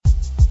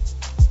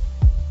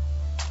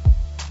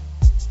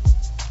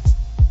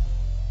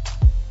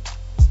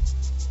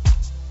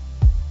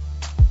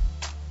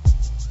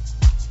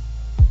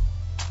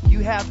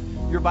have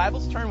your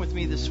Bibles, turn with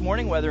me this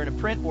morning, whether in a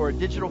print or a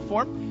digital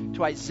form,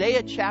 to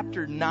Isaiah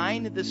chapter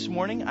 9 this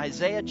morning.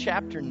 Isaiah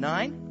chapter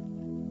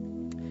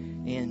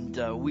 9.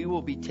 And we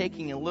will be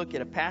taking a look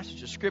at a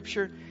passage of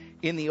Scripture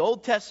in the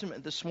Old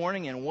Testament this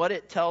morning and what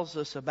it tells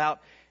us about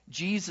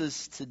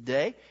Jesus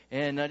today.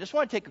 And I just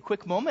want to take a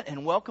quick moment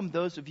and welcome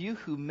those of you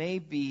who may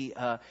be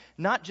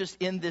not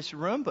just in this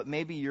room, but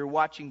maybe you're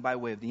watching by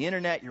way of the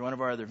internet, you're one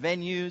of our other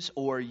venues,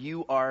 or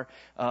you are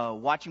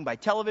watching by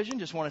television.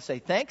 Just want to say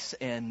thanks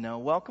and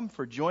welcome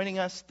for joining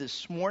us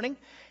this morning.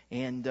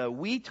 And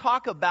we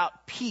talk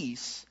about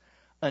peace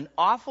an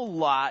awful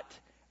lot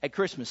at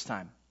Christmas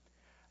time.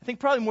 I think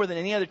probably more than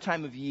any other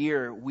time of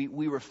year, we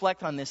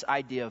reflect on this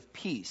idea of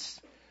peace.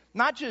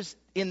 Not just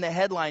in the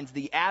headlines,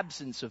 the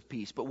absence of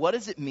peace, but what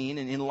does it mean,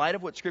 and in light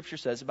of what Scripture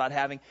says about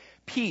having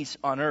peace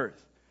on earth?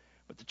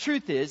 But the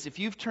truth is, if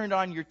you've turned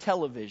on your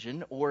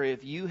television, or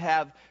if you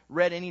have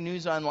read any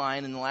news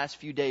online in the last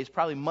few days,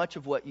 probably much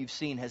of what you've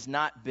seen has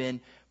not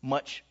been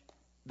much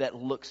that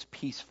looks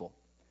peaceful.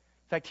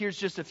 In fact, here's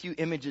just a few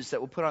images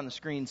that we'll put on the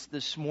screens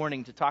this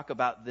morning to talk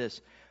about this.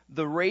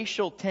 The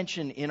racial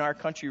tension in our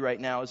country right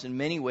now is in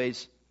many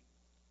ways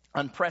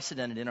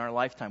unprecedented in our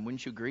lifetime.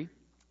 Wouldn't you agree?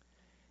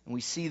 And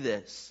we see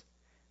this.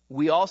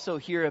 We also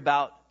hear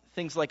about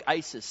things like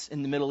ISIS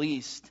in the Middle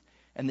East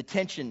and the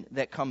tension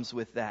that comes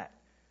with that.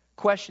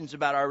 Questions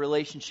about our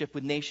relationship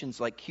with nations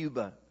like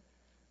Cuba.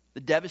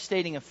 The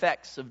devastating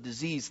effects of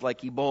disease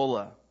like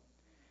Ebola.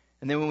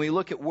 And then when we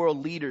look at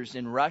world leaders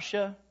in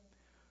Russia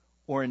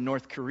or in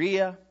North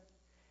Korea,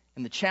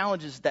 and the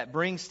challenges that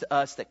brings to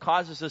us, that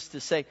causes us to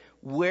say,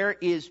 where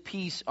is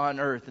peace on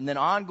earth? And then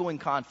ongoing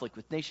conflict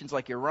with nations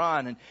like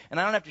Iran. And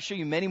I don't have to show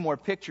you many more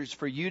pictures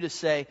for you to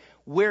say,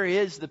 where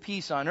is the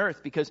peace on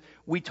earth? Because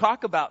we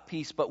talk about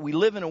peace, but we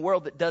live in a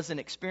world that doesn't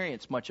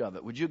experience much of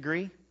it. Would you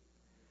agree?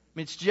 I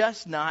mean, it's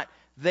just not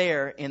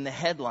there in the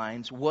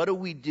headlines. What do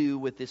we do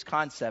with this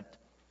concept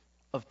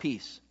of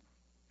peace?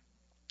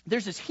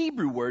 There's this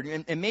Hebrew word,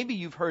 and maybe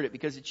you've heard it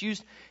because it's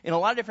used in a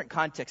lot of different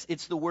contexts.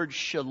 It's the word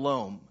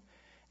shalom.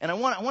 And I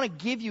want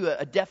to give you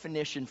a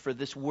definition for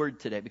this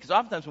word today, because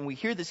oftentimes when we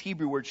hear this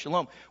Hebrew word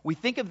shalom, we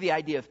think of the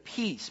idea of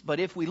peace.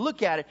 But if we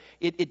look at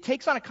it, it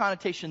takes on a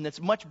connotation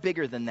that's much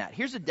bigger than that.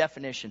 Here's a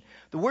definition.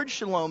 The word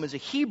shalom is a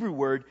Hebrew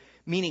word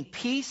meaning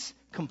peace,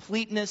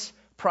 completeness,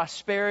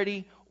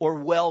 prosperity, or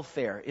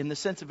welfare in the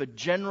sense of a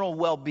general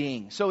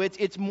well-being. So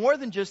it's more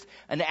than just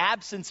an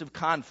absence of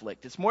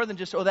conflict. It's more than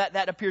just,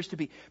 that appears to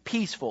be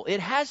peaceful.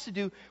 It has to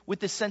do with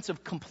the sense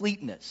of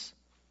completeness.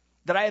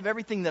 That I have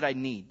everything that I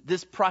need,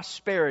 this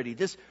prosperity,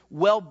 this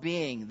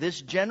well-being,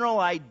 this general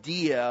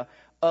idea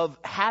of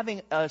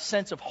having a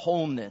sense of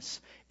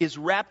wholeness is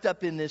wrapped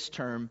up in this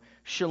term,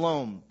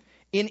 shalom.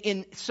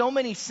 In so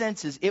many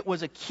senses, it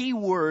was a key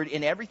word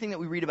in everything that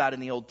we read about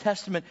in the Old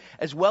Testament,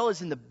 as well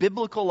as in the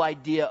biblical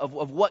idea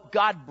of what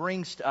God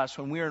brings to us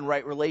when we're in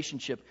right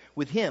relationship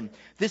with Him.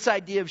 This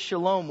idea of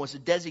shalom was a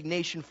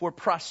designation for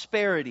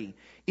prosperity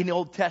in the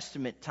Old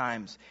Testament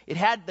times. It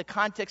had the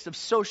context of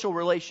social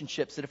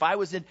relationships, that if I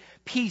was in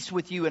peace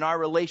with you in our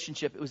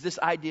relationship, it was this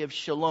idea of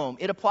shalom.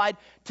 It applied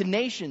to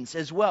nations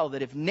as well,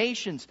 that if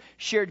nations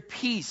shared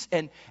peace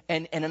and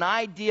an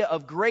idea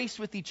of grace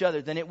with each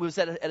other, then it was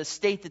at a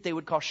state that they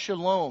would call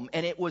shalom.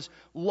 And it was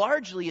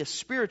largely a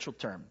spiritual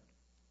term.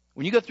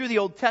 When you go through the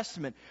Old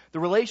Testament, the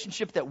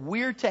relationship that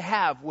we're to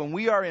have when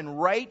we are in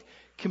right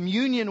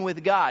communion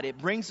with God, it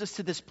brings us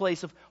to this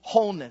place of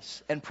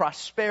wholeness and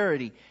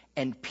prosperity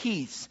and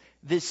peace,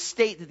 this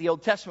state that the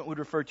Old Testament would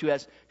refer to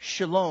as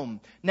shalom.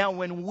 Now,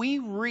 when we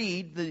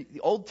read the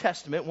Old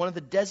Testament, one of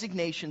the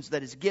designations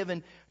that is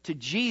given to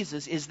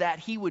Jesus is that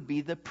He would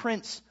be the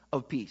Prince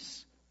of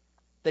Peace,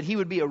 that He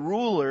would be a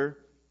ruler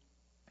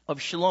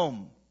of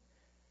shalom.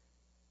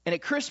 And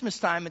at Christmas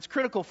time, it's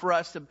critical for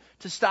us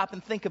to stop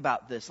and think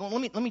about this.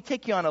 Let me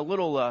take you on a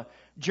little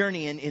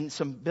journey in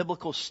some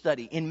biblical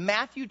study. In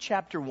Matthew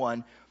chapter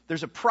 1,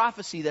 there's a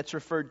prophecy that's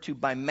referred to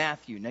by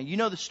Matthew. Now, you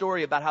know the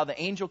story about how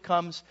the angel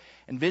comes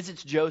and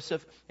visits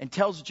Joseph and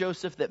tells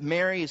Joseph that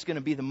Mary is going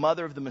to be the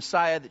mother of the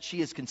Messiah, that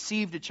she has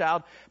conceived a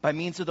child by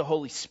means of the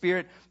Holy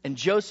Spirit. And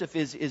Joseph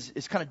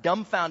is kind of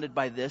dumbfounded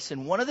by this.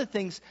 And one of the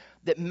things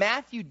that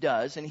Matthew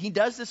does, and he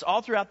does this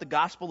all throughout the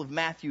Gospel of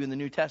Matthew in the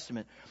New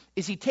Testament,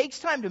 is he takes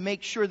time to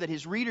make sure that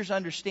his readers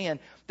understand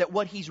that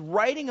what he's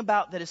writing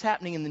about that is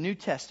happening in the New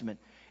Testament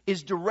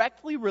is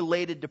directly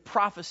related to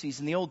prophecies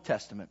in the Old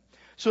Testament.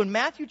 So in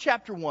Matthew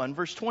chapter 1,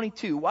 verse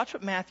 22, watch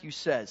what Matthew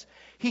says.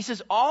 He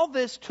says, all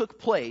this took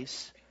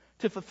place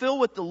to fulfill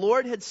what the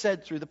Lord had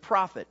said through the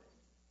prophet.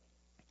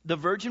 The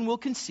virgin will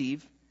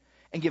conceive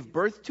and give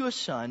birth to a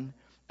son,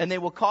 and they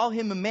will call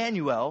him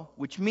Emmanuel,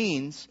 which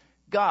means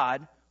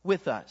God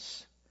with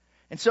us.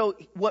 And so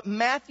what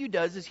Matthew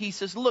does is he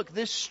says, look,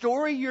 this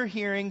story you're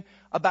hearing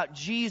about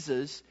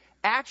Jesus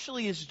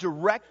actually is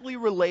directly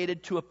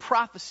related to a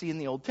prophecy in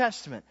the Old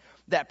Testament.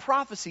 That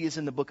prophecy is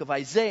in the book of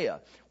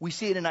Isaiah. We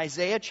see it in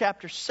Isaiah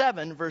chapter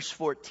 7, verse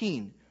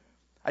 14.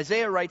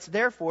 Isaiah writes,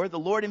 therefore, the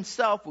Lord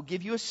Himself will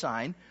give you a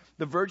sign.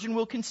 the virgin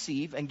will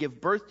conceive and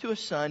give birth to a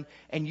son,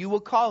 and you will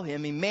call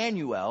him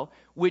Emmanuel,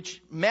 which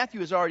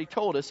Matthew has already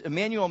told us.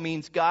 Emmanuel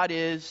means God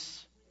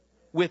is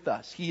with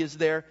us. He is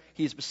there.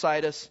 He is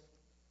beside us.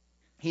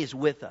 He is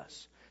with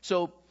us.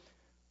 So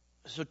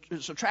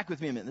track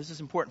with me a minute. This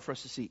is important for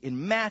us to see.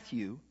 In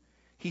Matthew,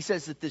 he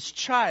says that this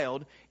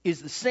child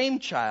is the same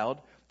child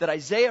that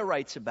Isaiah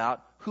writes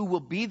about, who will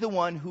be the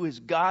one who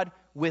is God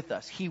with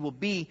us. He will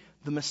be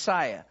the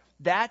Messiah.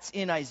 That's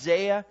in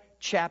Isaiah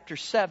chapter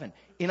 7.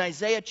 In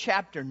Isaiah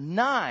chapter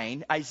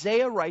 9,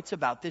 Isaiah writes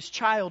about this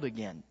child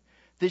again.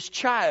 This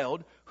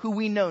child, who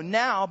we know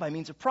now by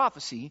means of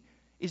prophecy,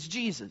 is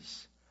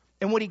Jesus.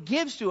 And what he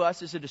gives to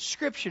us is a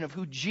description of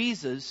who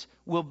Jesus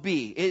will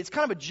be. It's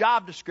kind of a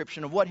job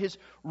description of what his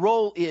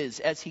role is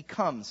as he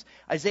comes.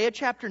 Isaiah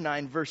chapter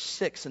 9, verse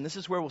 6, and this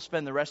is where we'll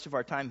spend the rest of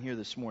our time here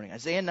this morning.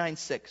 Isaiah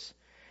 9:6.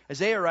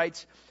 Isaiah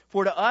writes,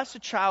 "For to us a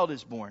child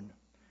is born,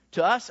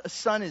 to us a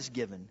son is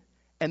given,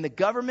 and the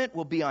government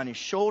will be on his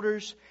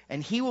shoulders,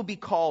 and he will be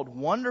called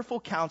Wonderful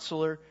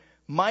Counselor,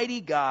 Mighty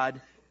God,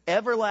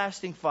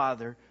 Everlasting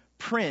Father,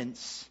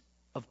 Prince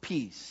of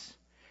Peace."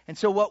 And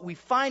so what we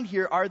find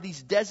here are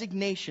these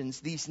designations,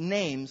 these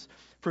names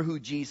for who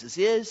Jesus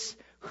is,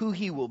 who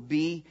he will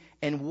be,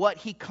 and what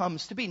he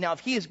comes to be. Now,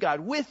 if he is God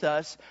with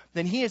us,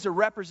 then he is a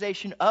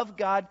representation of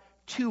God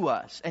to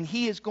us. And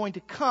he is going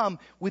to come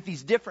with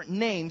these different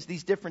names,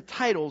 these different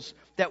titles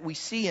that we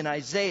see in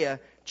Isaiah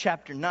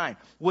chapter 9.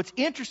 What's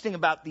interesting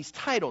about these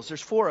titles,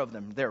 there's 4 of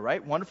them there,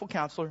 right? Wonderful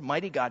Counselor,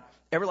 Mighty God,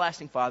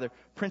 Everlasting Father,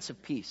 Prince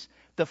of Peace.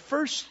 The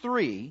first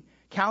 3,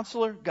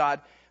 Counselor,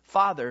 God,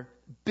 Father,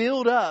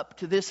 build up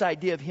to this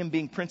idea of him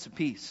being Prince of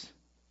Peace.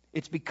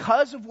 It's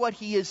because of what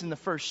he is in the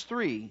first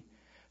 3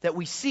 that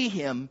we see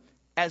him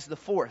as the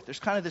 4th. There's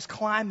kind of this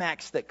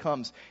climax that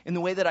comes in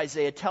the way that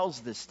Isaiah tells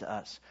this to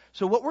us.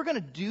 So what we're going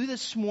to do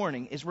this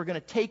morning is we're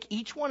going to take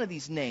each one of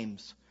these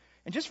names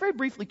and just very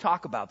briefly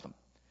talk about them.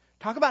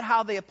 Talk about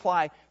how they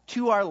apply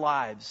to our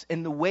lives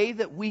and the way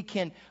that we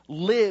can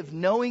live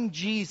knowing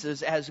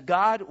Jesus as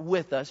God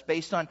with us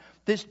based on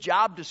this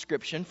job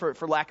description, for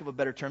lack of a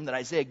better term, that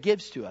Isaiah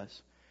gives to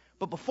us.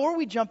 But before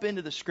we jump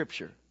into the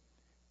scripture,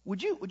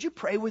 would you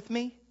pray with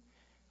me?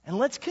 And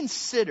let's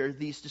consider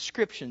these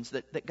descriptions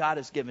that God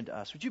has given to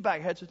us. Would you bow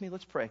your heads with me?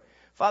 Let's pray.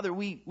 Father,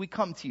 we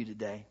come to you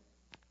today.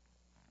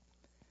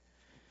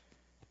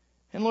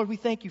 And Lord, we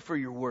thank you for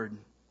your word.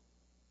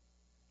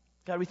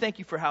 God, we thank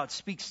you for how it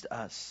speaks to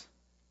us.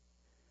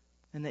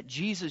 And that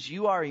Jesus,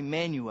 you are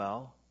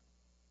Emmanuel,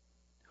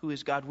 who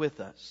is God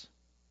with us.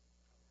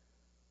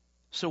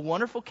 So,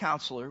 Wonderful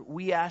Counselor,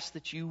 we ask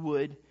that you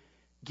would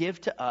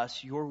give to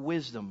us your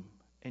wisdom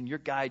and your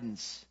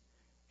guidance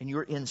and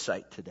your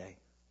insight today.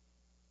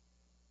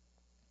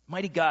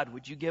 Mighty God,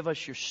 would you give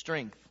us your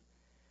strength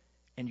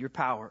and your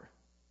power?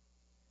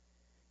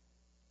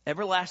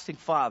 Everlasting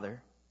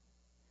Father,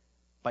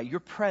 by your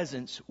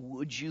presence,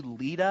 would you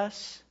lead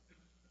us,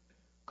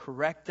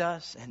 correct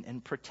us,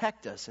 and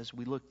protect us as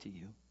we look to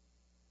you?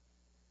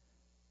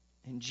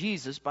 And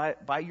Jesus,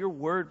 by your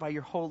word, by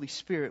your Holy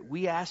Spirit,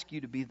 we ask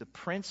you to be the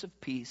Prince of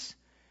Peace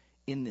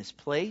in this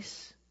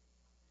place,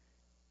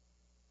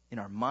 in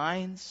our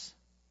minds,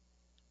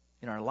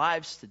 in our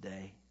lives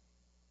today.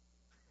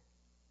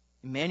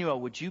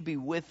 Emmanuel, would you be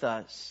with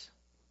us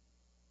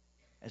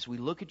as we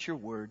look at your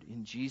word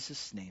in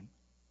Jesus' name?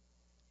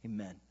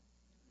 Amen.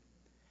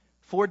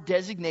 4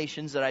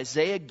 designations that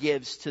Isaiah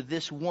gives to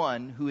this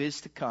one who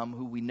is to come,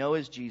 who we know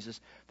as Jesus.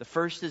 The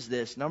first is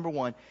this. Number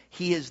 1,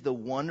 he is the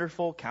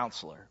Wonderful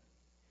Counselor.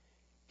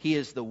 He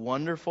is the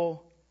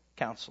Wonderful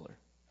Counselor.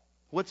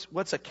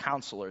 What's a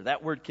counselor?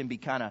 That word can be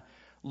kind of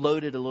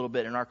loaded a little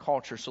bit in our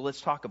culture, so let's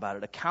talk about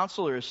it. A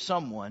counselor is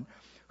someone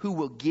who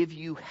will give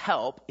you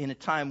help in a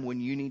time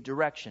when you need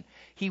direction.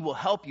 He will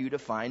help you to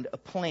find a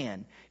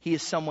plan. He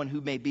is someone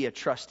who may be a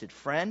trusted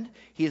friend.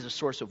 He is a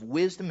source of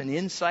wisdom and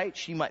insight.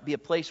 She might be a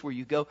place where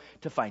you go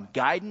to find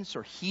guidance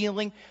or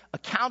healing. A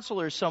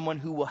counselor is someone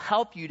who will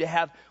help you to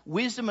have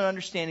wisdom and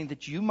understanding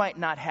that you might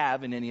not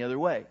have in any other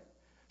way.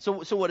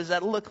 So what does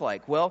that look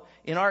like? Well,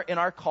 in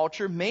our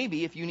culture,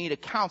 maybe if you need a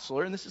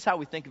counselor, and this is how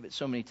we think of it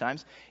so many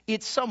times,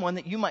 it's someone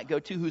that you might go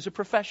to who's a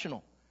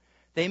professional.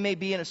 They may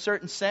be, in a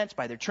certain sense,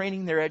 by their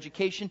training, their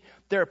education,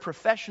 they're a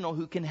professional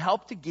who can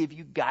help to give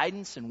you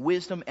guidance and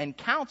wisdom and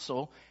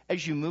counsel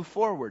as you move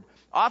forward.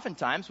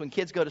 Oftentimes, when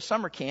kids go to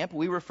summer camp,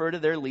 we refer to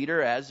their leader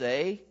as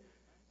a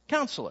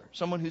counselor,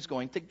 someone who's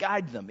going to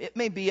guide them. It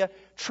may be a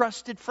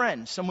trusted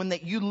friend, someone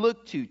that you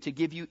look to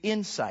give you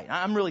insight.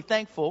 I'm really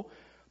thankful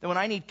that when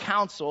I need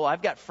counsel,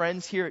 I've got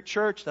friends here at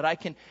church that I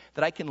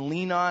can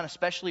lean on.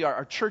 Especially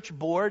our church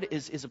board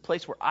is a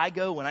place where I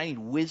go when I need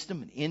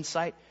wisdom and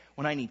insight,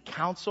 when I need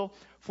counsel.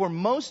 For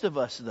most of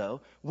us,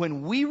 though,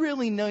 when we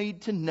really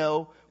need to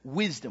know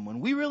wisdom,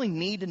 when we really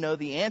need to know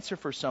the answer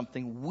for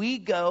something, we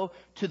go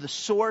to the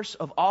source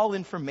of all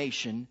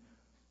information.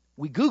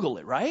 We Google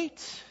it,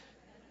 right?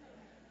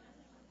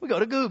 We go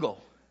to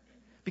Google.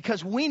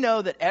 Because we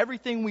know that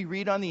everything we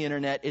read on the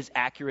internet is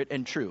accurate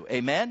and true.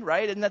 Amen?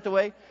 Right? Isn't that the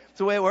way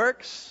it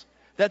works?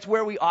 That's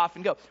where we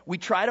often go. We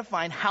try to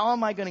find, how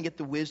am I going to get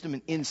the wisdom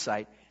and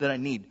insight that I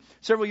need?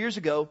 Several years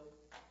ago,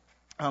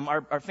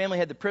 our family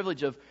had the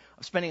privilege of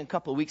spending a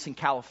couple of weeks in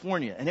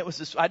California. And it was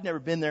this, I'd never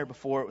been there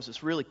before. It was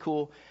this really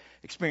cool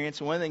experience.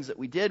 And one of the things that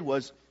we did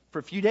was, for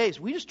a few days,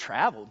 we just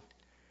traveled.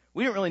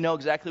 We didn't really know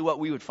exactly what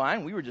we would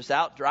find. We were just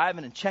out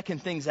driving and checking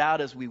things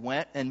out as we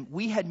went. And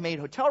we had made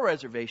hotel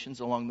reservations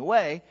along the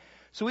way,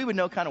 so we would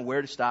know kind of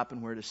where to stop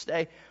and where to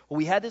stay. Well,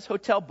 we had this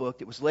hotel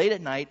booked. It was late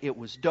at night. It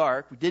was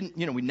dark. We'd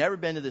never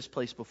been to this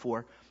place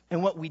before.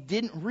 And what we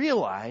didn't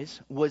realize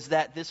was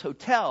that this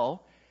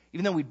hotel,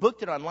 even though we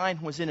booked it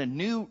online, was in a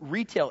new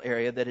retail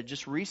area that had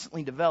just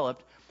recently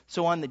developed.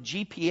 So on the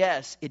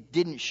GPS, it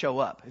didn't show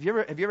up. Have you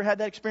ever had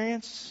that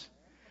experience?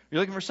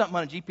 You're looking for something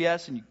on a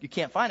GPS and you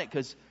can't find it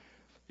because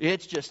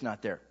it's just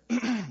not there.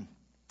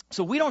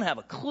 So we don't have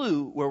a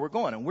clue where we're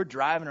going, and we're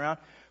driving around.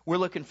 We're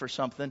looking for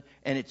something,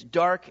 and it's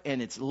dark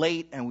and it's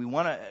late, and we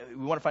want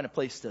to find a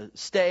place to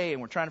stay,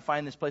 and we're trying to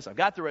find this place. I've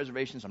got the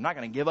reservations. I'm not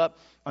going to give up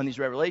on these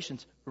revelation.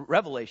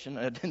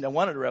 I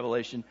wanted a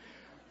revelation.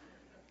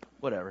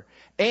 Whatever.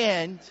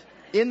 And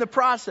in the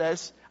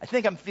process, I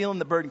think I'm feeling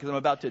the burden because I'm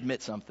about to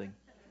admit something.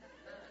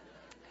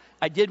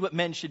 I did what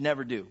men should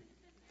never do.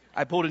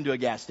 I pulled into a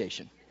gas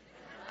station.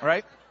 All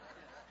right?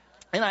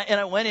 And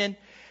I went in,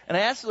 and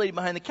I asked the lady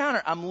behind the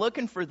counter, I'm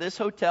looking for this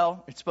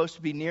hotel. It's supposed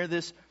to be near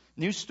this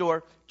new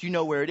store. Do you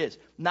know where it is?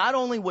 Not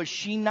only was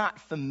she not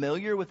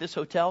familiar with this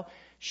hotel,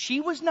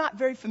 she was not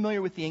very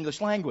familiar with the English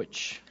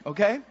language.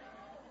 Okay?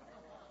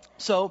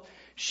 So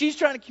she's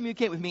trying to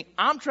communicate with me.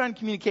 I'm trying to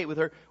communicate with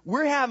her.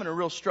 We're having a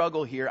real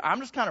struggle here. I'm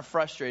just kind of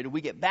frustrated.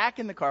 We get back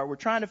in the car. We're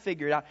trying to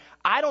figure it out.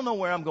 I don't know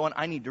where I'm going.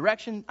 I need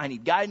direction. I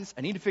need guidance.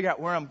 I need to figure out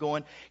where I'm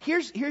going.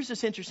 Here's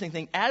this interesting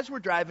thing. As we're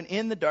driving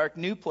in the dark,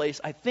 new place,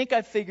 I think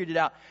I figured it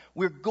out.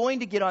 We're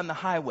going to get on the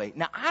highway.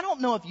 Now, I don't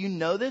know if you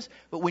know this,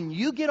 but when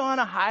you get on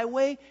a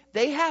highway,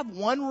 they have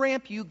one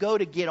ramp you go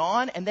to get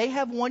on, and they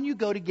have one you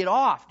go to get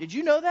off. Did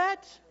you know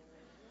that?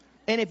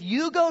 And if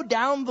you go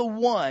down the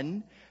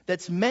one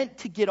that's meant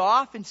to get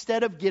off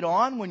instead of get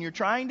on when you're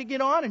trying to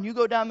get on, and you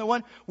go down the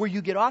one where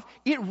you get off,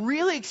 it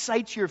really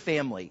excites your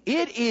family.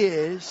 It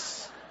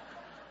is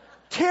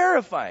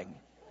terrifying.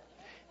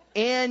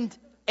 And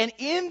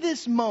in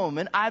this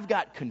moment, I've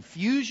got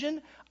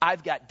confusion.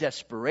 I've got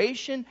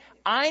desperation.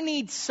 I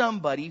need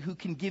somebody who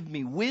can give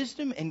me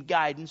wisdom and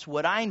guidance.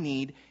 What I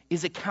need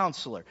is a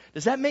counselor.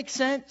 Does that make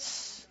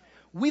sense?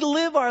 We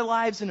live our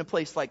lives in a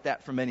place like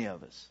that for many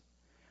of us.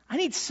 I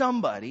need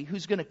somebody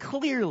who's going to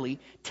clearly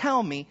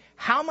tell me,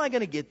 how am I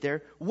going to get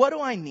there? What do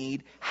I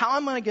need? How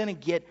am I going to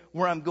get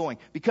where I'm going?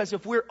 Because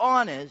if we're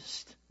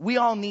honest, we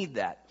all need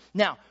that.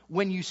 Now,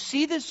 when you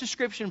see this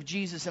description of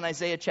Jesus in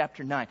Isaiah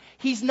chapter 9,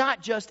 he's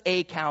not just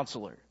a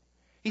counselor.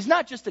 He's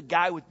not just a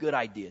guy with good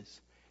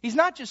ideas. He's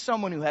not just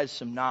someone who has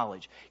some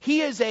knowledge.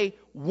 He is a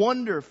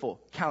wonderful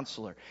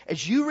counselor.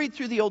 As you read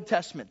through the Old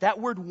Testament, that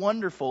word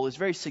wonderful is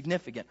very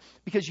significant,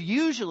 because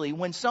usually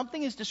when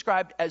something is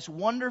described as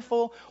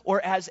wonderful or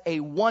as a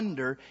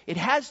wonder, it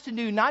has to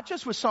do not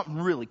just with something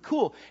really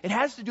cool. It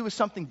has to do with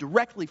something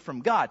directly from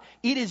God.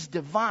 It is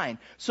divine.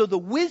 So the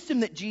wisdom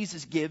that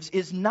Jesus gives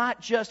is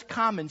not just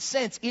common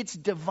sense. It's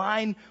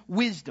divine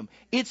wisdom.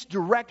 It's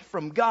direct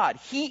from God.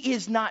 He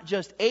is not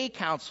just a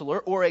counselor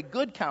or a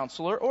good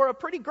counselor or a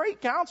pretty great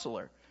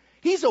counselor.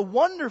 He's a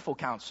wonderful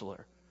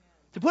counselor.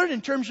 To put it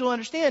in terms you'll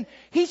understand,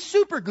 he's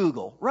super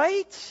Google,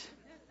 right?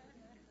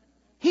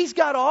 He's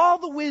got all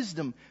the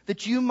wisdom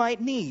that you might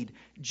need.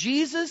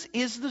 Jesus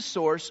is the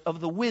source of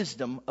the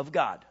wisdom of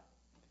God.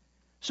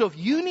 So if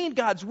you need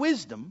God's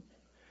wisdom,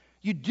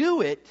 you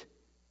do it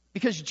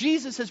because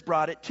Jesus has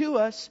brought it to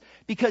us,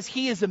 because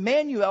he is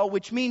Emmanuel,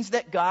 which means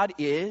that God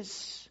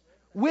is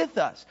with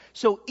us.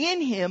 So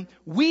in him,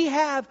 we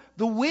have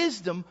the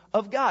wisdom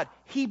of God.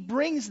 He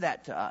brings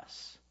that to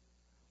us.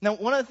 Now,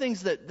 one of the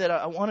things that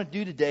I want to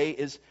do today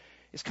is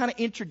kind of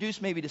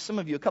introduce maybe to some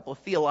of you a couple of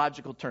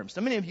theological terms. So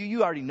many of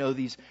you already know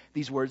these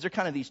words. They're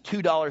kind of these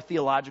 $2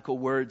 theological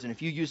words, and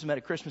if you use them at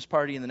a Christmas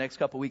party in the next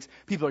couple of weeks,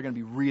 people are going to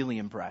be really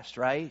impressed,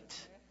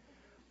 right?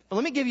 But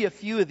let me give you a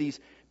few of these,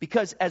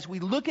 because as we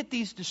look at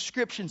these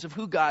descriptions of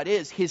who God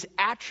is, his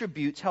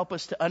attributes help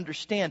us to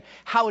understand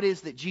how it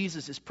is that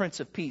Jesus is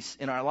Prince of Peace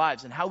in our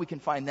lives and how we can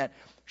find that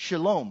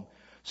shalom.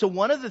 So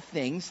one of the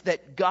things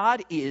that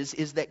God is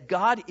that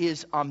God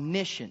is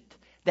omniscient.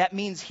 That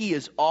means he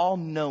is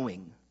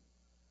all-knowing.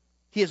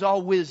 He has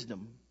all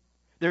wisdom.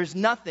 There is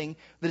nothing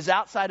that is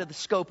outside of the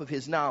scope of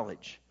his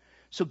knowledge.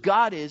 So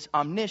God is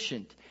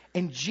omniscient.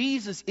 And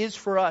Jesus is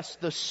for us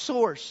the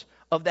source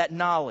of that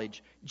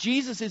knowledge.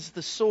 Jesus is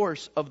the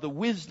source of the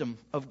wisdom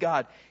of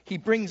God. He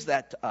brings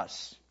that to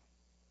us.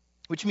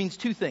 Which means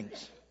two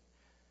things.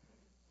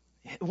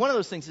 One of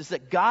those things is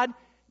that God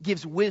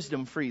gives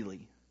wisdom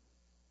freely.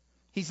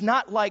 He's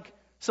not like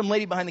some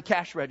lady behind the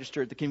cash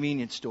register at the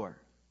convenience store,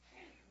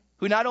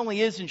 who not only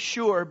isn't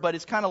sure, but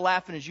is kind of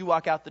laughing as you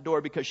walk out the door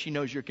because she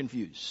knows you're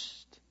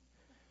confused.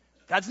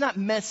 God's not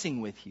messing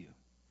with you.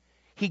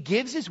 He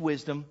gives his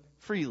wisdom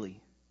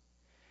freely.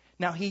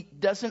 Now, he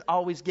doesn't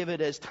always give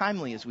it as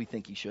timely as we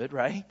think he should,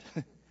 right?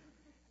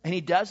 And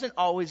he doesn't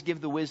always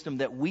give the wisdom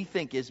that we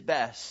think is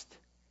best,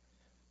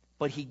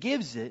 but he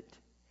gives it,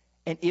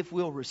 and if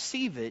we'll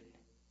receive it,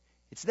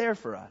 it's there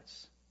for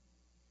us.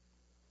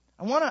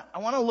 I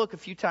want to look a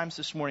few times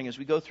this morning as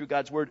we go through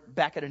God's Word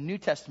back at a New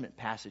Testament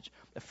passage,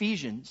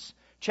 Ephesians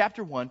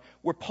chapter 1,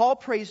 where Paul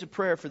prays a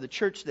prayer for the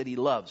church that he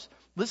loves.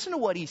 Listen to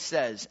what he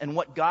says and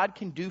what God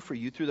can do for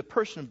you through the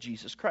person of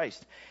Jesus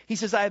Christ. He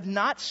says, I have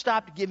not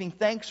stopped giving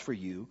thanks for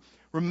you,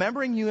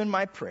 remembering you in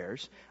my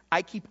prayers.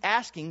 I keep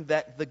asking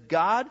that the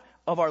God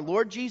of our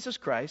Lord Jesus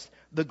Christ,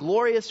 the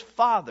glorious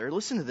Father,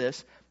 listen to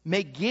this,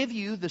 may give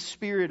you the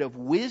spirit of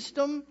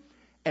wisdom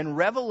and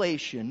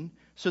revelation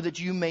so that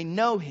you may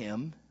know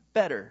him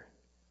better.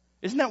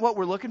 Isn't that what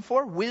we're looking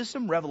for?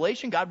 Wisdom,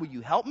 revelation. God, will you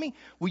help me?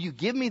 Will you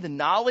give me the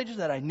knowledge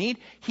that I need?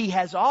 He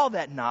has all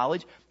that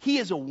knowledge. He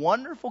is a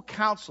wonderful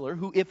counselor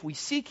who, if we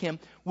seek him,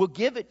 will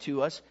give it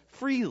to us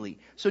freely.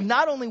 So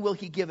not only will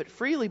he give it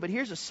freely, but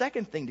here's a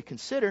second thing to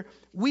consider.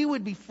 We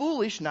would be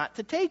foolish not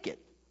to take it.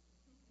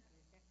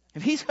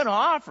 If he's going to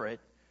offer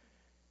it,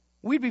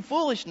 we'd be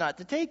foolish not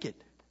to take it.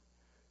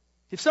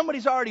 If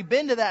somebody's already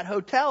been to that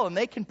hotel and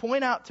they can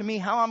point out to me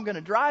how I'm going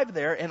to drive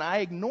there and I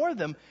ignore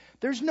them,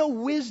 there's no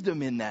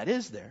wisdom in that,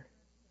 is there?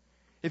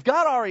 If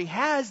God already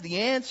has the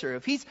answer,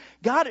 if he's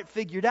got it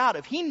figured out,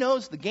 if he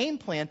knows the game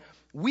plan,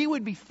 we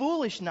would be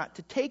foolish not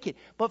to take it.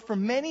 But for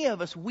many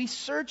of us, we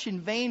search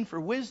in vain for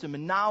wisdom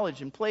and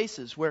knowledge in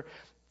places where...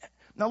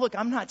 Now look,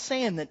 I'm not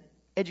saying that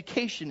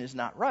education is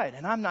not right.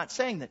 And I'm not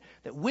saying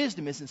that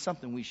wisdom isn't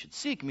something we should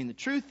seek. I mean, the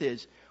truth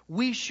is,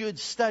 we should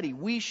study.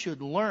 We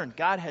should learn.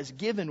 God has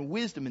given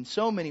wisdom in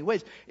so many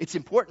ways. It's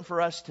important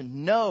for us to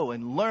know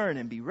and learn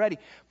and be ready.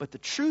 But the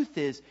truth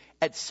is,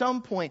 at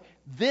some point,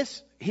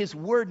 His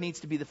Word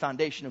needs to be the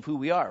foundation of who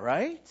we are,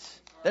 right?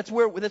 That's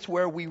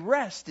where we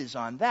rest, is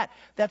on that.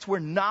 That's where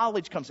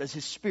knowledge comes. As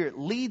His Spirit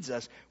leads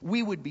us,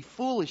 we would be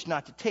foolish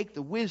not to take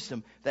the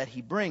wisdom that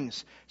He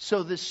brings.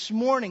 So this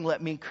morning,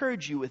 let me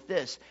encourage you with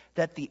this,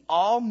 that the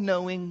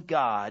all-knowing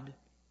God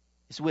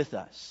is with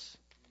us.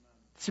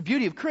 It's the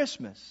beauty of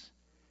Christmas.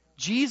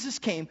 Jesus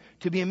came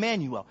to be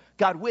Emmanuel,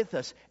 God with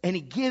us, and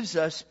He gives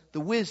us the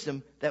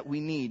wisdom that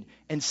we need.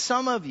 And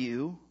some of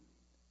you,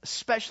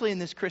 especially in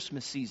this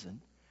Christmas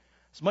season,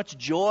 as much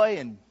joy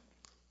and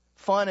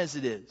fun as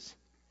it is,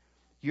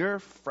 you're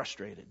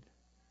frustrated.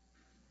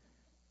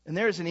 And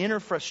there is an inner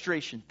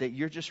frustration that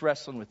you're just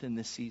wrestling with in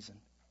this season.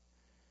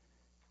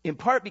 In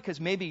part because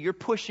maybe you're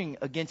pushing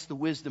against the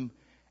wisdom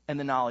and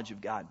the knowledge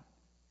of God.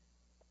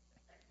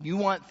 You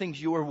want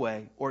things your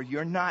way, or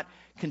you're not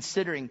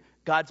considering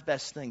God's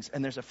best things,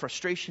 and there's a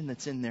frustration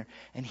that's in there.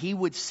 And He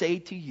would say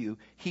to you,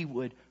 He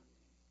would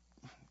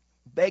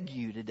beg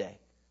you today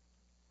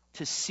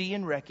to see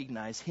and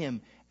recognize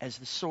Him as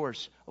the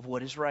source of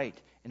what is right,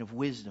 and of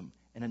wisdom,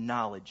 and of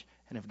knowledge,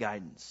 and of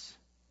guidance.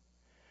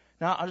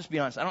 Now, I'll just be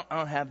honest, I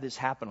don't have this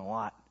happen a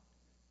lot.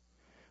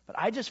 But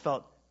I just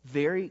felt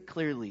very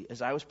clearly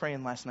as I was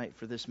praying last night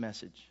for this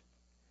message,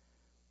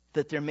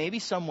 that there may be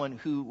someone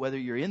who, whether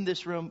you're in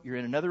this room, you're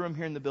in another room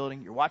here in the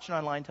building, you're watching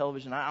online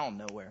television, I don't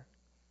know where,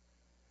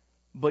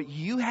 but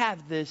you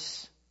have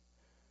this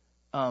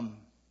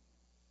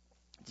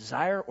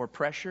desire or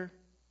pressure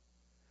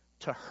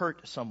to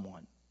hurt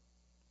someone.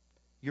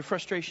 Your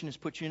frustration has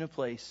put you in a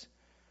place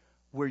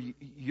where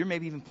you're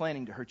maybe even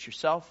planning to hurt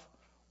yourself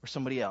or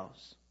somebody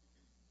else.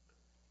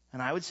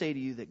 And I would say to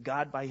you that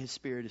God, by His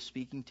Spirit, is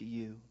speaking to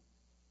you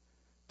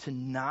to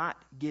not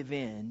give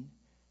in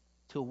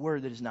to a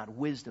word that is not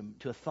wisdom,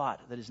 to a thought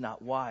that is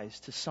not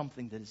wise, to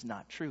something that is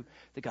not true.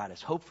 That God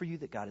has hope for you,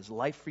 that God has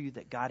life for you,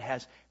 that God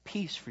has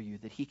peace for you,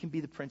 that He can be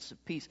the Prince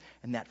of Peace.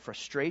 And that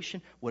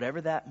frustration,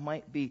 whatever that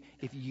might be,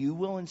 if you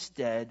will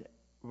instead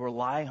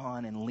rely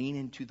on and lean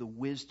into the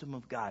wisdom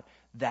of God,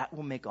 that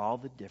will make all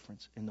the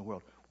difference in the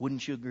world.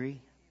 Wouldn't you agree?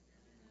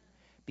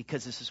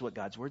 Because this is what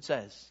God's Word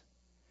says.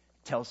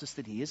 It tells us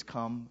that He has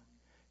come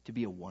to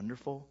be a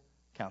wonderful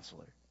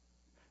counselor.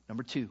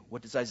 Number 2,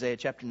 what does Isaiah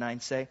chapter 9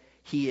 say?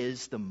 He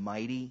is the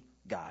mighty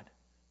God.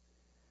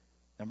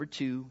 Number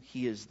 2,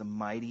 He is the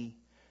mighty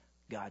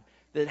God.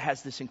 That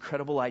has this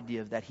incredible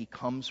idea that He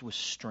comes with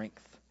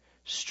strength.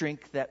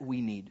 Strength that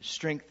we need.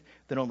 Strength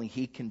that only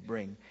He can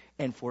bring.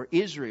 And for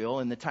Israel,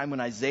 in the time when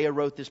Isaiah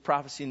wrote this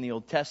prophecy in the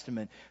Old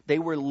Testament, they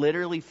were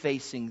literally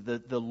facing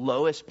the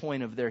lowest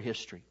point of their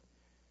history.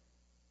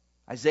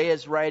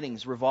 Isaiah's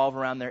writings revolve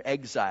around their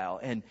exile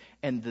and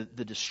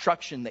the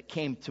destruction that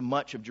came to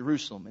much of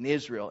Jerusalem and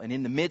Israel. And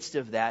in the midst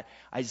of that,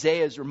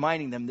 Isaiah is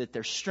reminding them that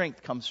their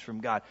strength comes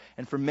from God.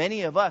 And for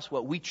many of us,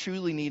 what we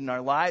truly need in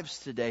our lives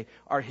today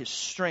are His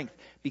strength,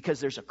 because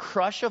there's a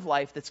crush of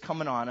life that's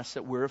coming on us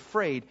that we're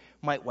afraid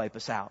might wipe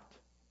us out.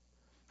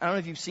 I don't know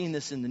if you've seen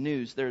this in the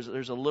news. There's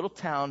a little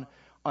town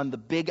on the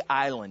Big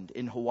Island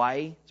in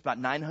Hawaii. It's about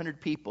 900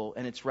 people,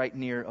 and it's right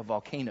near a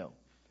volcano.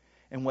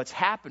 And what's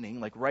happening,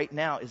 like right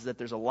now, is that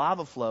there's a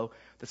lava flow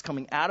that's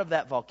coming out of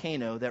that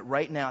volcano that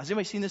right now... Has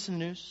anybody seen this in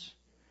the news?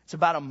 It's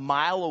about a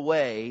mile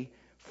away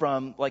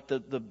from like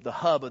the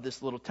hub of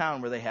this little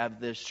town where they have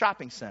this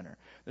shopping center.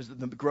 There's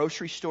the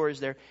grocery store is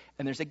there,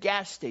 and there's a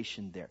gas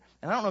station there.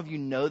 And I don't know if you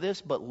know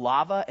this, but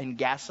lava and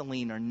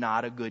gasoline are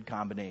not a good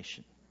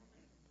combination.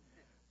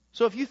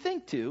 So if you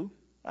think to,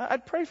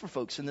 I'd pray for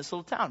folks in this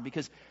little town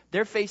because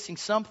they're facing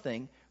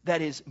something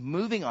that is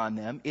moving on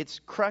them. It's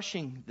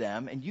crushing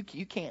them, and you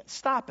can't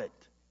stop it.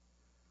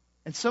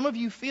 And some of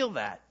you feel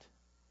that.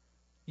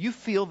 You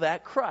feel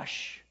that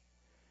crush.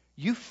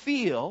 You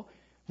feel,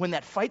 when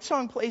that fight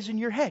song plays in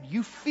your head,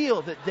 you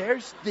feel that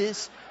there's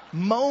this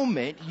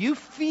moment, you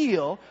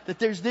feel that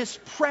there's this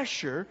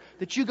pressure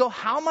that you go,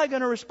 how am I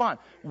going to respond?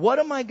 What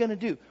am I going to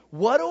do?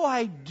 What do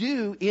I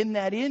do in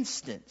that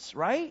instance,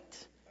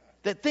 right?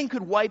 That thing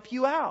could wipe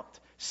you out.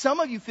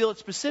 Some of you feel it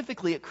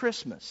specifically at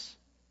Christmas.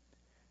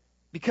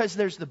 Because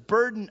there's the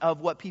burden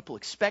of what people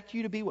expect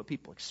you to be, what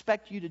people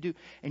expect you to do.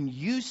 And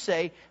you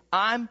say,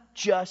 I'm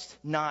just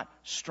not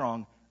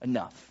strong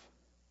enough.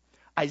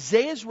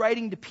 Isaiah's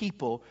writing to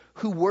people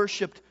who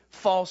worshiped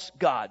false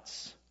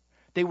gods.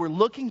 They were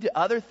looking to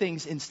other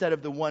things instead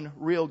of the one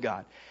real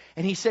God.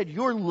 And he said,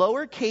 your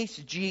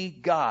lowercase g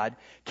God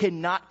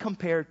cannot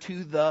compare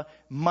to the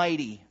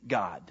mighty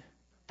God,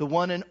 the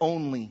one and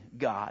only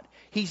God.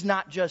 He's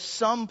not just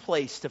some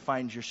place to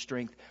find your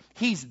strength.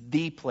 He's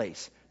the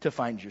place to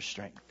find your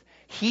strength.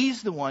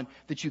 He's the one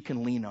that you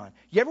can lean on.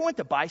 You ever went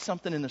to buy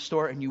something in the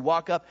store and you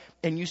walk up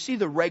and you see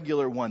the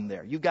regular one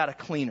there? You've got a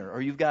cleaner or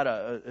you've got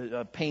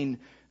a pain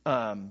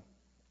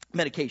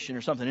medication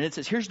or something. And it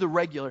says, here's the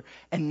regular.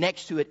 And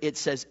next to it, it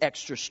says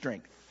extra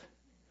strength.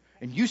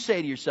 And you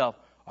say to yourself,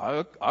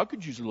 I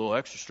could use a little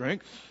extra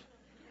strength.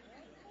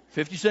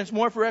 50 cents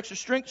more for extra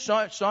strength?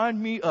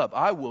 Sign me up.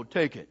 I will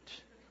take it.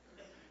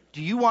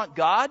 Do you want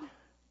God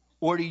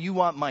or do you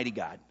want mighty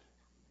God?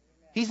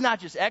 He's not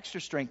just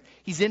extra strength.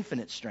 He's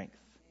infinite strength.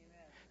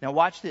 Now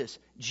watch this.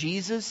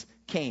 Jesus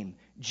came.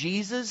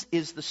 Jesus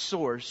is the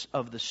source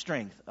of the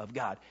strength of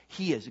God.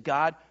 He is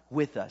God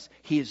with us.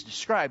 He is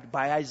described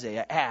by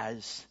Isaiah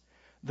as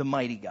the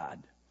mighty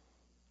God.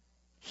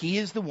 He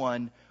is the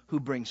one who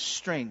brings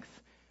strength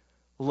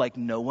like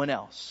no one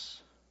else.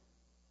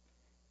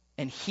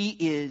 And He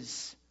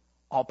is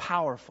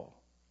all-powerful.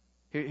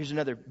 Here's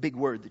another big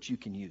word that you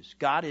can use.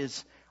 God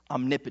is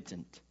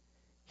omnipotent.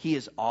 He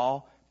is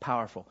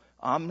all-powerful.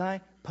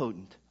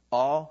 Omnipotent,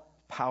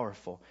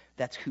 all-powerful.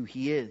 That's who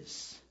He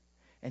is.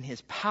 And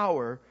His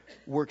power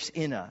works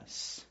in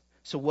us.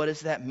 So what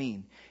does that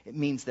mean? It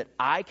means that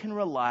I can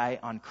rely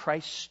on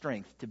Christ's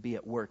strength to be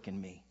at work in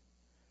me.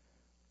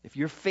 If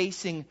you're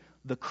facing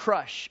the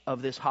crush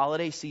of this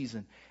holiday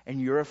season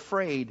and you're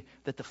afraid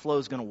that the flow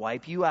is going to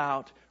wipe you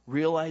out,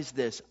 realize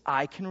this: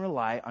 I can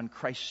rely on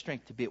Christ's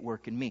strength to be at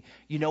work in me.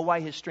 You know why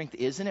His strength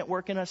isn't at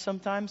work in us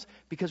sometimes?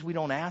 Because we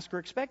don't ask or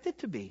expect it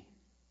to be.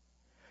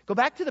 Go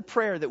back to the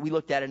prayer that we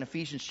looked at in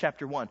Ephesians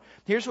chapter 1.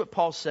 Here's what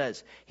Paul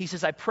says. He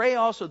says, I pray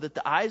also that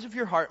the eyes of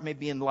your heart may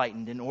be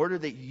enlightened in order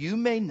that you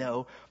may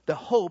know the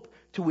hope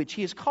to which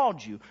He has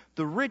called you,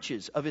 the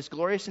riches of His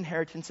glorious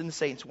inheritance in the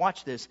saints.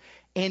 Watch this.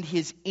 And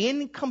His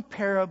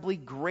incomparably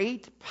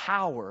great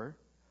power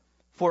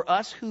for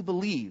us who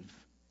believe.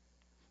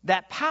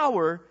 That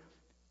power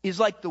is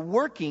like the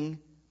working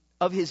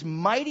of His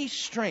mighty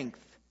strength,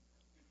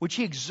 which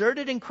He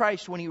exerted in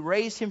Christ when He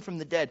raised Him from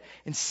the dead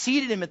and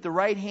seated Him at the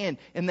right hand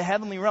in the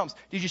heavenly realms.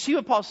 Did you see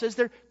what Paul says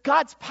there?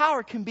 God's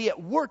power can be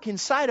at work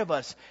inside of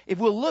us if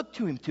we'll look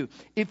to Him to,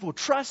 if we'll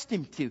trust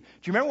Him to. Do you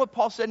remember what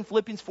Paul said in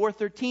Philippians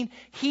 4:13?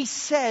 He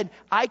said,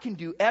 I can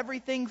do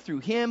everything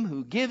through Him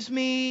who gives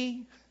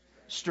me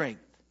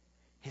strength.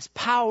 His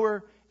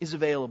power is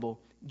available.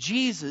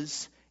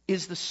 Jesus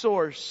is the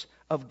source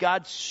of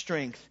God's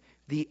strength.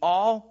 The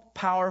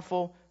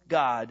all-powerful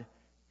God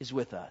is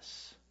with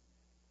us.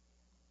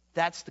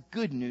 That's the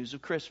good news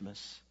of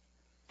Christmas,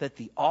 that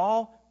the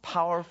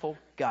all-powerful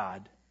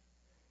God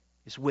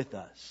is with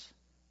us.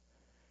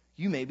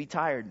 You may be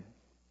tired.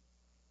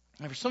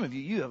 And for some of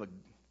you, you have a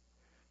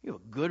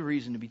good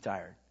reason to be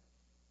tired.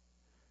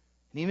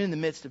 And even in the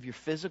midst of your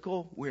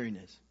physical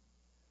weariness,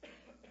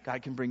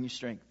 God can bring you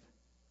strength.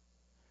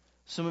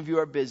 Some of you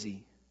are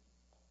busy.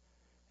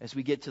 As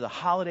we get to the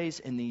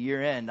holidays and the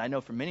year end, I know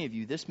for many of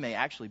you, this may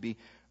actually be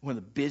one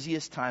of the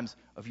busiest times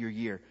of your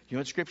year. You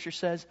know what Scripture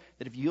says?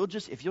 That if you'll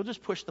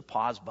just push the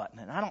pause button,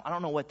 and I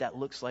don't know what that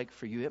looks like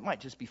for you. It might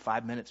just be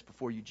 5 minutes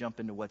before you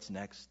jump into what's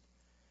next.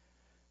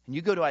 And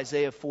you go to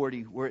Isaiah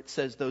 40, where it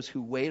says, those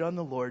who wait on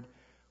the Lord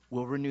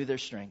will renew their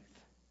strength.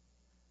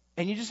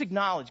 And you just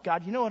acknowledge,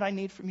 God, you know what I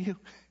need from you?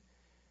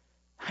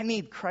 I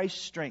need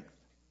Christ's strength.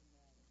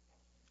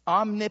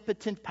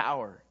 Omnipotent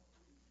power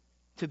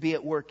to be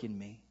at work in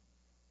me.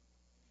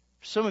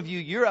 For some of you,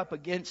 you're up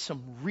against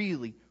some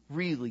really,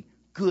 really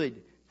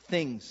good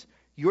things.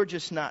 You're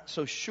just not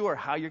so sure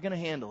how you're going to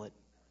handle it.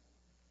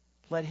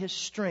 Let His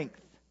strength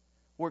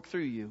work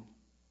through you.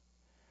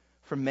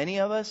 For many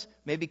of us,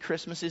 maybe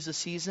Christmas is a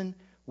season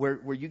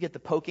where you get the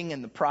poking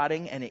and the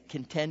prodding, and it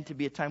can tend to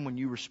be a time when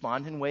you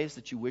respond in ways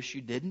that you wish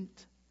you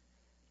didn't.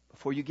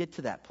 Before you get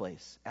to that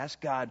place,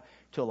 ask God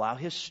to allow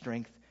His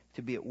strength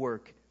to be at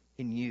work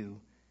in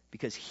you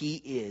because he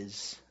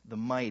is the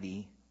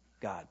mighty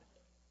God.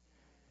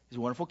 He's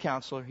a wonderful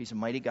counselor. He's a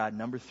mighty God.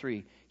 Number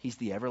 3, he's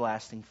the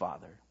everlasting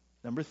Father.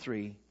 Number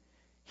 3,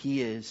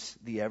 he is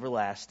the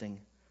everlasting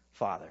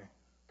Father.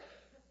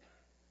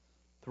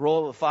 The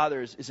role of a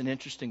father is an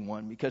interesting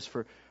one because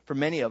for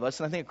many of us,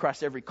 and I think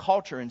across every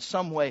culture, in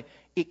some way,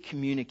 it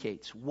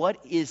communicates. What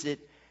is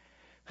it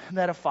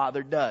that a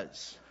father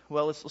does?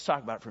 Well, let's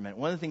talk about it for a minute.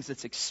 One of the things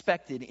that's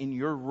expected in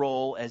your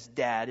role as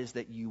dad is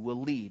that you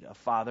will lead. A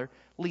father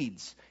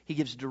leads. He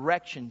gives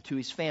direction to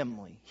his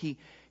family. He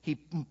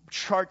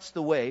charts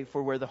the way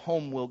for where the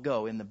home will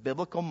go. In the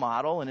biblical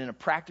model and in a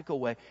practical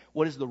way,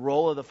 what is the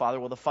role of the father?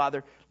 Well, the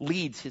father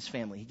leads his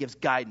family. He gives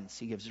guidance.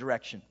 He gives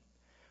direction.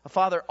 A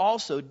father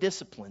also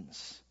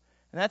disciplines.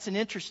 And that's an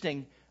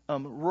interesting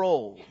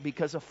role,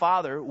 because a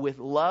father with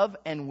love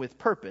and with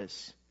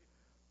purpose,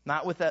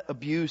 not with that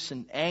abuse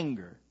and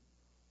anger,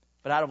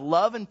 but out of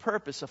love and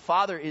purpose, a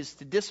father is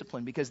to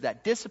discipline, because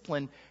that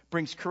discipline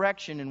brings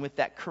correction, and with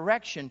that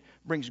correction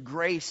brings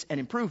grace and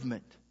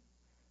improvement.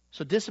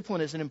 So discipline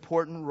is an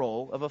important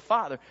role of a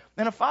father.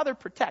 And a father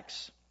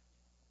protects.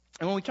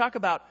 And when we talk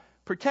about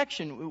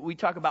protection, we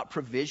talk about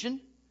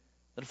provision,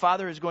 that a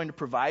father is going to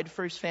provide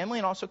for his family,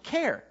 and also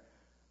care.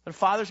 That a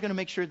father is going to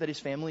make sure that his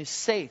family is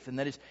safe and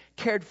that is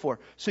cared for.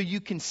 So you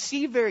can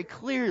see very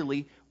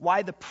clearly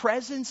why the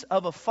presence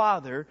of a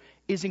father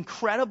is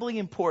incredibly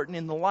important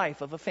in the life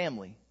of a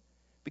family.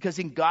 Because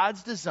in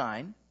God's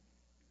design,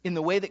 in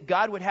the way that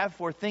God would have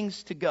for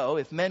things to go,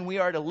 if men we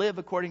are to live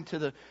according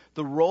to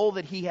the role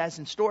that he has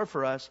in store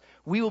for us,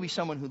 we will be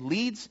someone who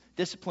leads,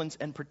 disciplines,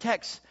 and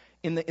protects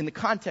in the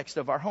context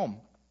of our home.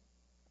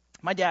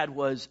 My dad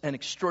was an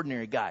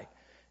extraordinary guy.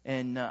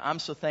 And I'm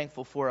so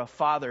thankful for a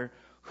father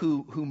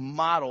who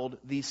modeled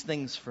these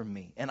things for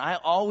me. And I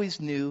always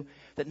knew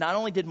that not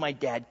only did my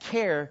dad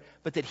care,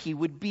 but that he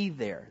would be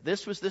there.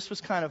 This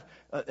was kind of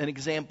an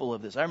example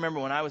of this. I remember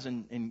when I was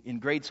in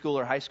grade school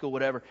or high school,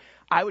 whatever,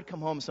 I would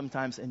come home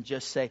sometimes and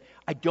just say,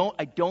 I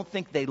don't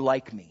think they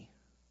like me.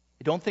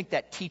 I don't think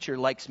that teacher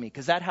likes me,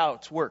 because that's how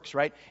it works,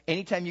 right?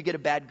 Anytime you get a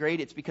bad grade,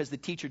 it's because the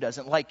teacher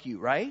doesn't like you,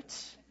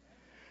 right?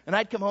 And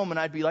I'd come home and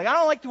I'd be like, I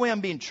don't like the way I'm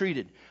being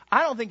treated.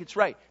 I don't think it's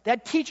right.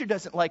 That teacher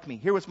doesn't like me.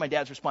 Here was my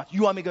dad's response.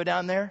 You want me to go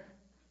down there?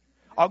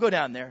 I'll go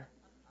down there.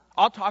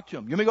 I'll talk to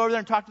him. You want me to go over there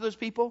and talk to those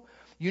people?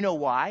 You know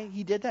why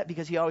he did that?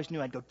 Because he always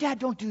knew I'd go, Dad,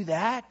 don't do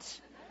that.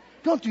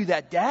 Don't do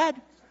that,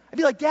 Dad. I'd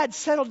be like, Dad,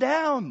 settle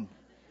down.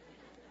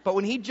 But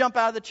when he'd jump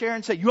out of the chair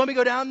and say, you want me to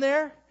go down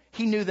there?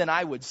 He knew then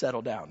I would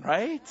settle down,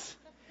 right?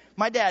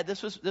 My dad,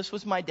 this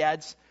was my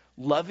dad's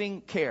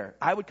loving care.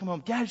 I would come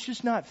home, Dad, it's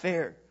just not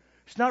fair.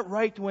 It's not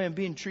right the way I'm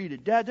being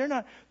treated. Dad, they're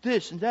not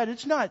this and that.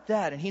 It's not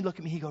that. And he'd look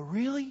at me, he'd go,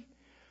 really?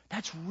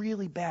 That's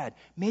really bad.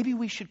 Maybe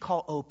we should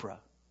call Oprah.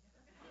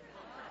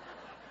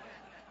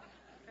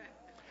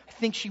 I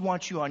think she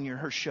wants you on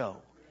her show.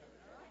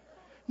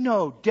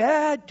 No,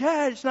 Dad,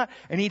 it's not.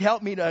 And he'd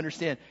help me to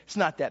understand it's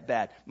not that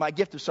bad. My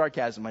gift of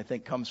sarcasm, I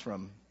think, comes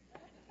from.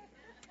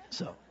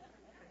 So.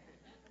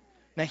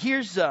 Now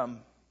here's the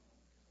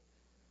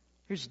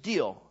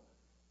deal.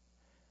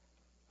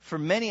 For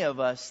many of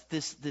us,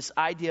 this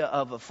idea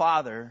of a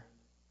father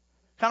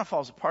kind of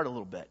falls apart a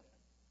little bit.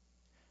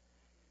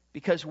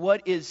 Because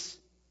what is,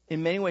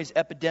 in many ways,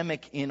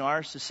 epidemic in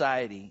our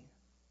society,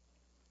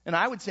 and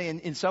I would say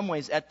in some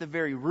ways at the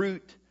very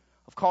root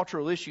of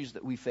cultural issues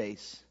that we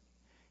face,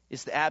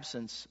 is the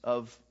absence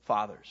of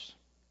fathers.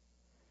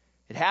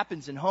 It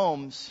happens in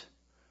homes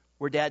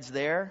where dad's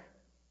there,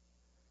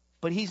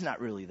 but he's not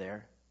really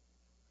there.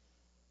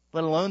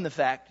 Let alone the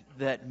fact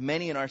that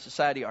many in our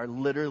society are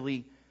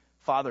literally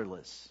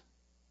fatherless.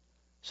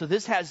 So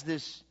this has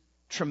this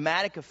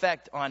traumatic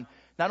effect on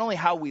not only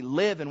how we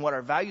live and what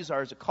our values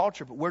are as a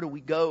culture, but where do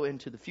we go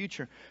into the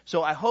future.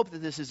 So I hope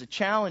that this is a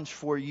challenge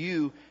for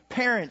you,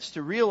 parents,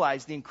 to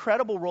realize the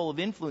incredible role of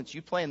influence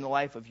you play in the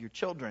life of your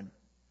children.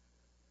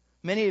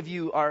 Many of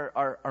you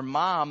are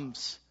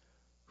moms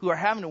who are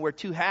having to wear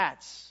two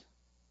hats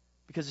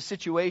because of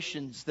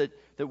situations that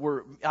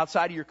were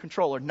outside of your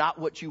control or not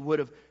what you would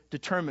have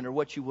determined or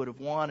what you would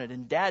have wanted.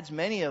 And dads,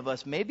 many of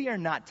us maybe are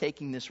not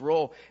taking this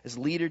role as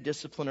leader,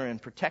 discipliner,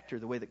 and protector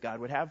the way that God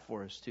would have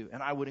for us to.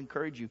 And I would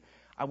encourage you,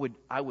 I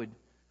would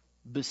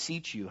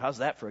beseech you. How's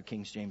that for a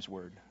King James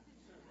word?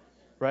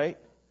 Right?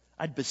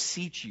 I'd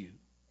beseech you.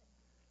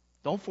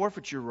 Don't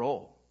forfeit your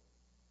role,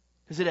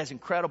 because it has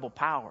incredible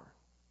power.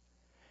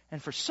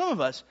 And for some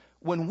of us,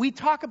 when we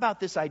talk about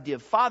this idea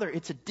of father,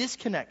 it's a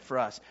disconnect for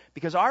us,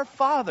 because our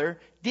father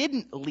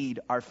didn't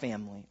lead our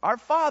family. Our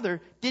father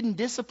didn't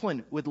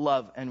discipline with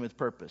love and with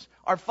purpose.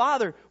 Our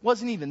father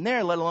wasn't even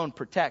there, let alone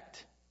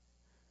protect.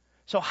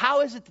 So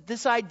how is it that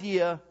this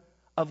idea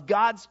of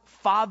God's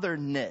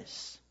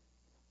fatherness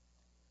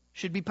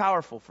should be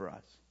powerful for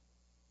us?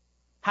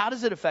 How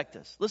does it affect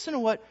us? Listen to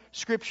what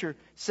Scripture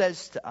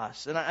says to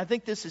us. And I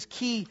think this is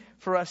key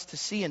for us to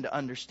see and to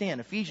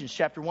understand. Ephesians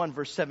chapter 1,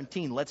 verse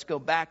 17. Let's go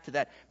back to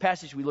that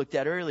passage we looked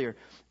at earlier.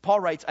 Paul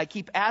writes, I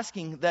keep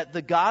asking that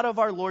the God of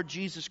our Lord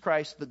Jesus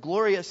Christ, the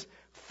glorious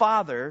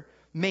Father,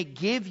 may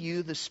give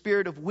you the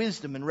spirit of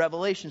wisdom and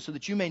revelation so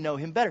that you may know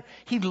him better.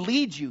 He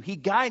leads you. He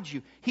guides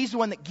you. He's the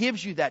one that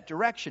gives you that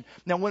direction.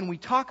 Now, when we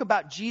talk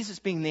about Jesus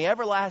being the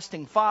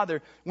everlasting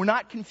Father, we're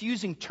not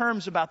confusing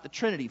terms about the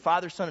Trinity,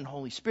 Father, Son, and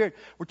Holy Spirit.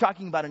 We're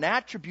talking about an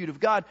attribute of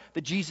God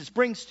that Jesus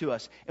brings to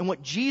us. And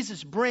what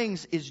Jesus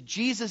brings is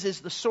Jesus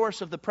is the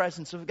source of the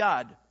presence of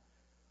God.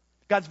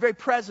 God's very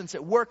presence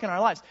at work in our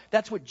lives.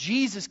 That's what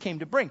Jesus came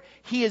to bring.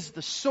 He is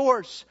the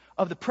source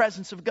of the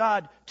presence of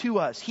God to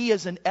us. He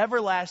is an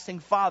everlasting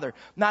Father.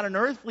 Not an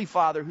earthly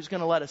Father who's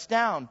going to let us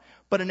down,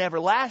 but an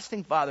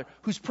everlasting Father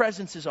whose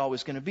presence is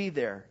always going to be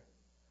there.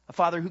 A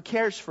Father who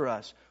cares for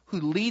us,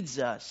 who leads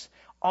us.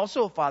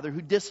 Also a Father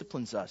who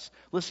disciplines us.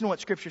 Listen to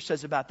what Scripture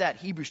says about that.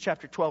 Hebrews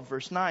chapter 12,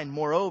 verse 9.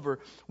 Moreover,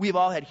 we have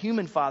all had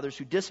human fathers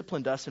who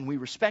disciplined us, and we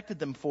respected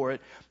them for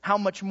it. How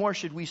much more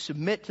should we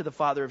submit to the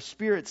Father of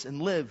spirits and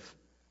live?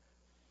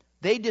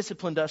 They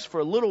disciplined us for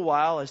a little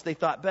while as they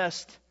thought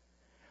best.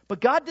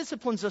 But God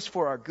disciplines us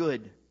for our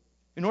good,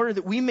 in order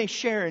that we may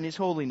share in his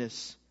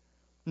holiness.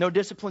 No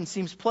discipline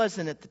seems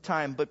pleasant at the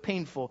time, but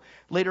painful.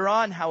 Later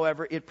on,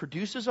 however, it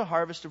produces a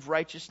harvest of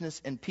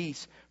righteousness and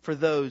peace for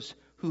those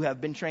who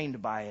have been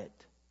trained by it.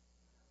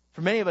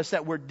 For many of us,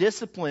 that word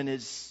discipline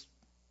is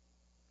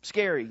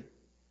scary.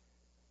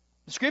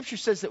 The Scripture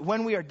says that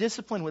when we are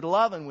disciplined with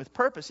love and with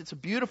purpose, it's a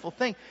beautiful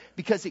thing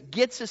because it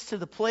gets us to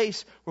the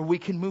place where we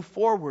can move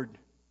forward.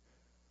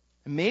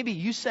 And maybe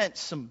you sense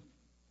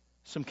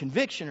some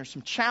conviction or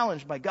some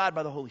challenge by God,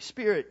 by the Holy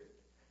Spirit.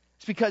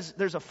 It's because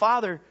there's a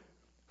Father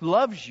who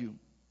loves you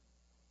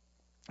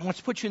and wants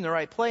to put you in the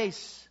right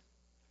place.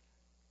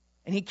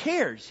 And he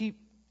cares. He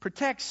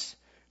protects.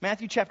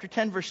 Matthew chapter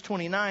 10, verse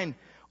 29.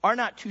 Are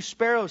not 2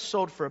 sparrows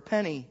sold for a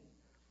penny?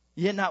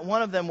 Yet not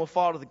one of them will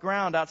fall to the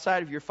ground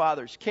outside of your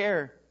Father's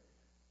care.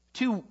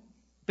 2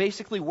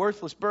 basically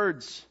worthless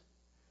birds.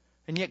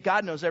 And yet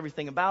God knows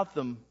everything about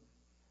them.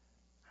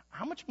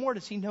 How much more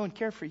does he know and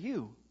care for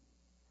you?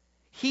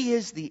 He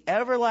is the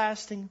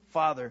everlasting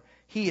Father.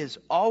 He is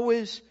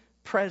always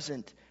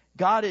present.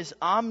 God is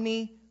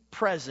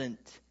omnipresent.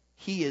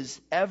 He is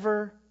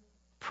ever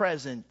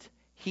present.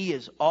 He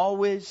is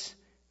always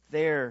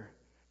there.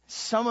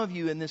 Some of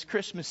you in this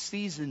Christmas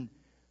season,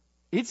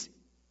 it's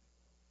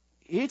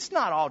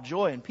not all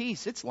joy and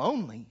peace. It's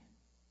lonely.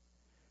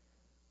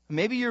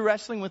 Maybe you're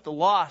wrestling with the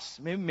loss.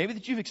 Maybe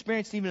that you've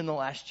experienced even in the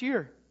last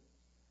year.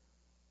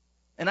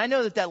 And I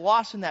know that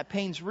loss and that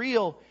pain's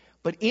real,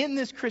 but in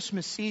this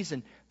Christmas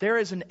season, there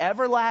is an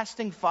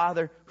everlasting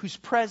Father whose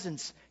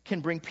presence can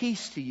bring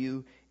peace to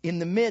you in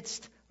the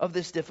midst of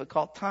this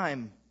difficult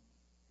time.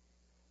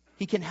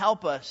 He can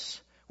help us,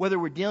 whether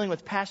we're dealing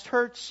with past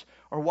hurts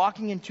or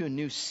walking into a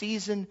new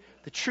season.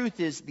 The truth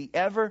is, the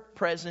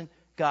ever-present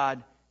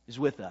God is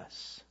with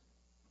us.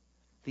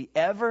 The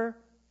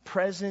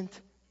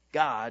ever-present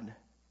God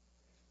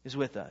is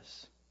with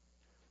us.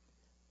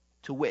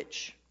 To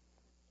which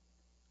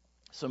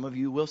some of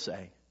you will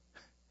say,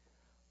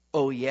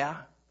 oh yeah?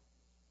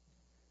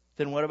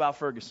 Then what about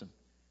Ferguson?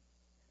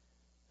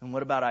 And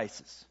what about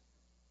ISIS?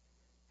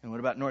 And what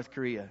about North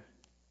Korea?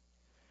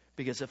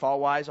 Because if all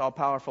wise, all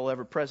powerful,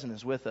 ever present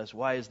is with us,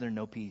 why is there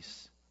no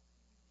peace?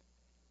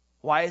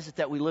 Why is it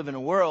that we live in a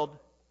world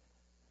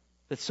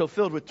that's so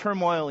filled with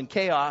turmoil and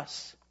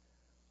chaos?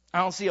 I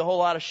don't see a whole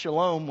lot of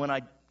shalom when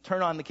I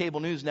turn on the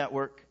cable news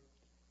network.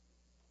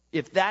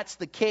 If that's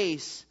the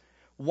case,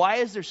 why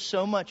is there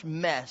so much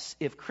mess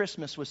if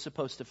Christmas was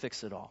supposed to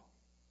fix it all?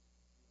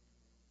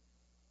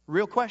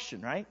 Real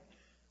question, right?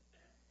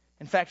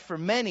 In fact, for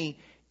many,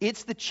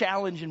 it's the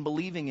challenge in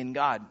believing in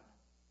God.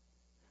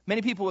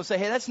 Many people will say,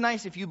 hey, that's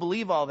nice if you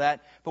believe all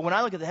that, but when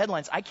I look at the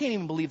headlines, I can't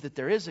even believe that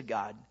there is a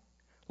God,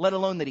 let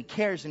alone that he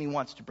cares and he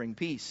wants to bring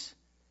peace.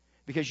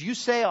 Because you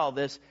say all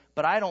this,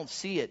 but I don't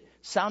see it.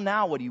 So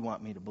now what do you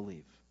want me to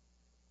believe?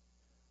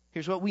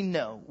 Here's what we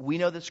know. We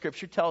know that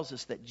Scripture tells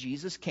us that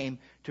Jesus came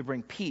to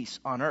bring peace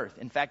on earth.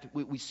 In fact,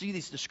 we see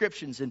these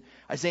descriptions in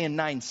Isaiah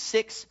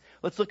 9:6.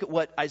 Let's look at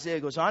what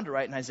Isaiah goes on to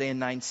write in Isaiah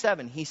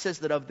 9:7. He says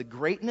that of the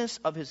greatness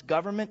of his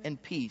government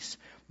and peace,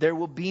 there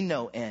will be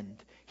no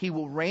end. He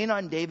will reign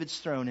on David's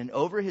throne and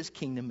over his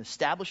kingdom,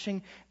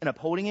 establishing and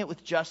upholding it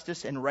with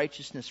justice and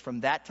righteousness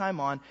from that time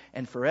on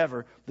and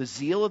forever. The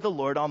zeal of the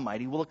Lord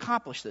Almighty will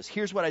accomplish this.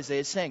 Here's what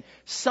Isaiah is saying.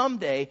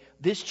 Someday,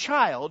 this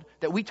child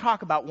that we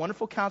talk about,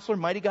 Wonderful Counselor,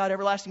 Mighty God,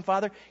 Everlasting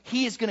Father,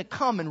 he is going to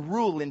come and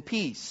rule in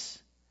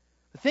peace.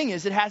 The thing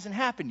is, it hasn't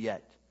happened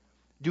yet.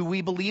 Do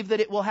we believe that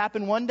it will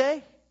happen one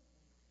day?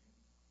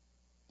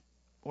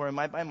 Or am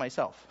I by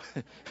myself?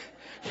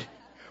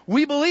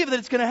 We believe that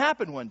it's going to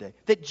happen one day,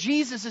 that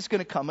Jesus is going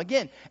to come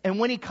again. And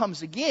when he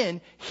comes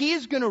again, he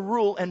is going to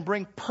rule and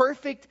bring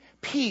perfect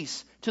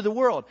peace to the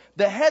world.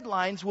 The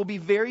headlines will be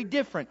very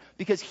different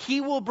because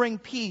he will bring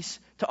peace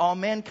to all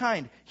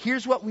mankind.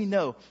 Here's what we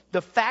know.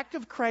 The fact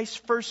of Christ's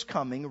first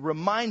coming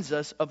reminds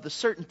us of the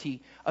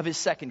certainty of his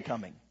second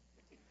coming.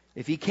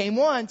 If he came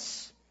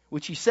once,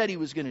 which he said he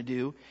was going to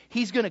do,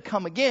 he's going to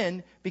come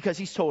again because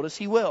he's told us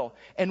he will.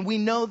 And we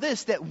know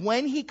this, that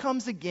when he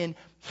comes again,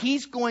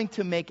 he's going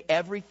to make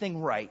everything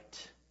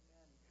right.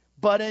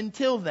 But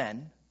until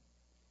then,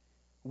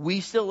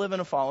 We still live in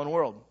a fallen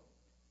world.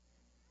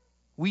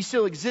 We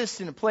still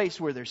exist in a place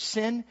where there's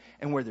sin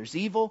and where there's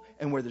evil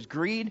and where there's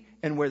greed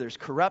and where there's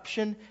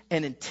corruption.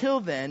 And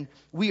until then,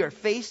 we are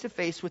face to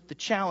face with the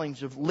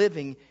challenge of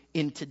living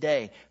in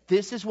today.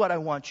 This is what I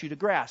want you to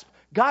grasp.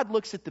 God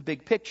looks at the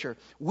big picture.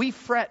 We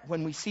fret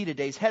when we see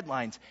today's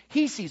headlines.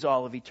 He sees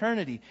all of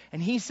eternity.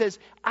 And he says,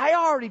 I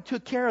already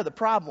took care of the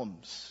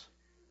problems.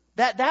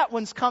 That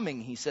one's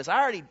coming, he says.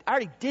 I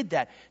already did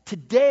that.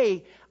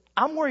 Today,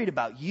 I'm worried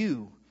about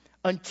you.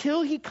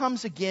 Until he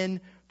comes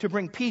again to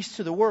bring peace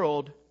to the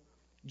world,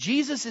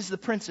 Jesus is the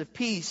Prince of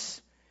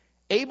Peace,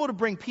 able to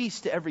bring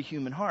peace to every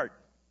human heart.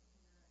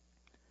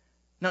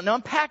 Now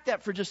unpack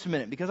that for just a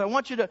minute, because I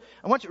want you to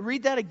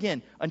read that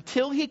again.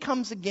 Until he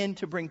comes again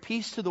to bring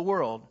peace to the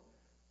world,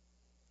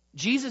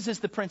 Jesus is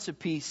the Prince of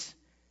Peace,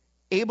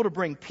 able to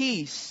bring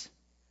peace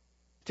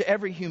to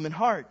every human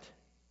heart.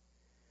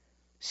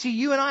 See,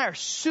 you and I are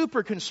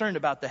super concerned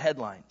about the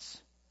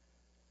headlines.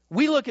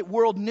 We look at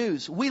world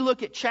news. We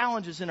look at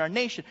challenges in our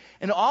nation.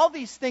 And all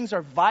these things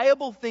are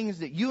viable things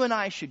that you and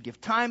I should give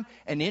time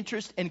and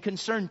interest and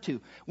concern to.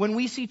 When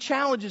we see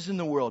challenges in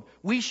the world,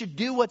 we should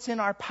do what's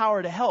in our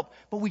power to help.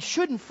 But we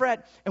shouldn't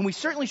fret, and we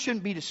certainly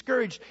shouldn't be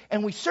discouraged,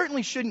 and we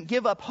certainly shouldn't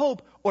give up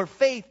hope or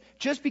faith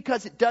just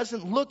because it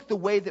doesn't look the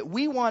way that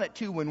we want it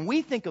to when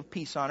we think of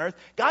peace on earth.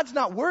 God's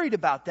not worried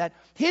about that.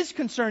 His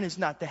concern is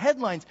not the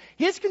headlines.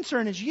 His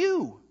concern is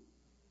you.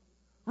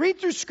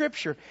 Read through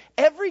Scripture.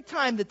 Every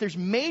time that there's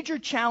major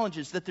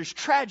challenges, that there's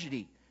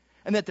tragedy,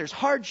 and that there's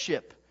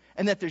hardship,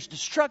 and that there's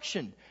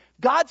destruction,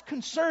 God's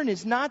concern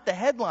is not the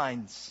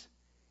headlines.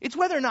 It's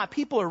whether or not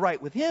people are right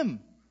with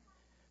Him.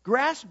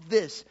 Grasp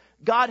this.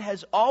 God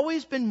has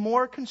always been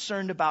more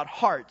concerned about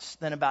hearts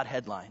than about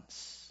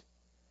headlines.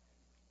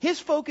 His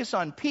focus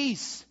on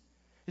peace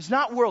is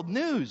not world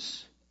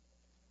news.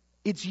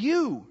 It's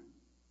you.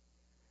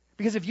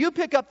 Because if you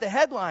pick up the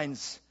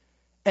headlines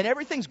and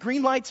everything's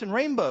green lights and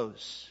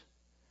rainbows,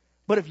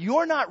 but if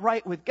you're not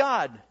right with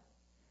God,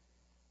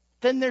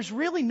 then there's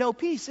really no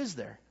peace, is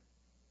there?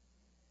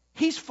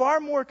 He's far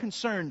more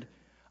concerned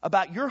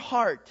about your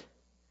heart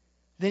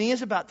than He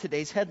is about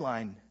today's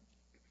headline.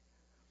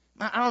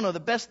 I don't know, the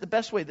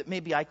best way that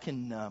maybe I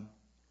can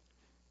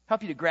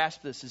help you to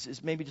grasp this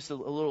is maybe just a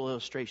little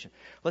illustration.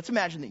 Let's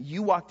imagine that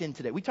you walked in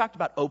today. We talked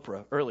about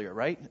Oprah earlier,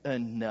 right?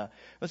 And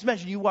let's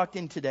imagine you walked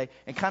in today,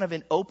 and kind of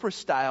in Oprah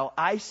style,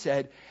 I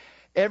said,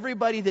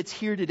 everybody that's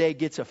here today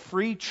gets a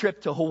free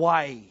trip to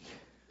Hawaii.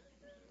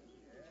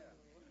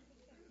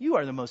 You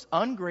are the most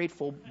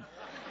ungrateful.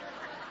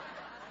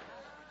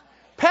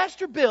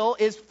 Pastor Bill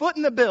is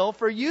footing the bill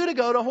for you to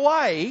go to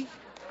Hawaii.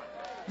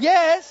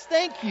 Yes,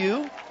 thank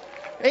you.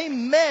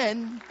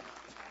 Amen.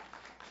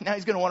 Now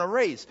he's going to want to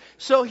raise.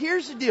 So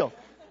here's the deal.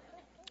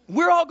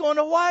 We're all going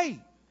to Hawaii.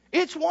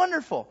 It's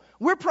wonderful.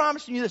 We're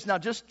promising you this. Now,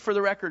 just for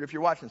the record, if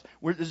you're watching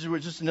this, this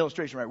is just an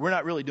illustration, right? We're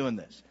not really doing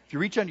this. If you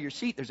reach under your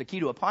seat, there's a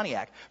key to a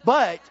Pontiac.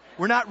 But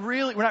we're not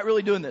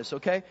really doing this,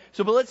 okay?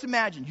 But let's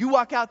imagine you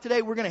walk out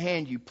today. We're going to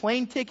hand you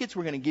plane tickets.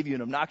 We're going to give you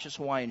an obnoxious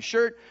Hawaiian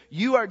shirt.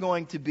 You are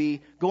going to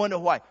be going to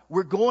Hawaii.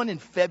 We're going in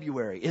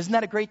February. Isn't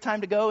that a great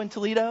time to go in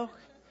Toledo?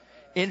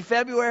 In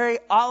February,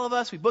 all of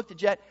us, we booked a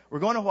jet. We're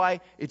going to Hawaii.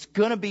 It's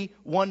going to be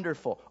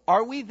wonderful.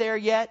 Are we there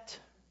yet?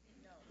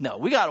 No,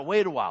 we got to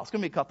wait a while. It's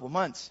going to be a couple of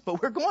months.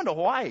 But we're going to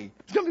Hawaii.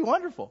 It's going to be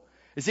wonderful.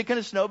 Is it going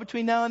to snow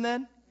between now and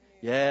then?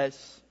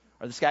 Yes.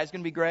 Are the skies going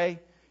to be gray?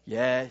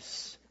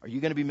 Yes. Are you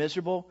going to be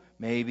miserable?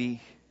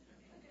 Maybe.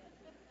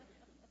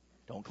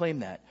 Don't claim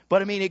that.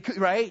 But I mean, it could,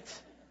 right?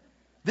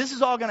 This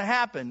is all going to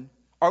happen.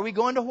 Are we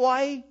going to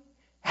Hawaii?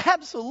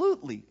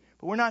 Absolutely.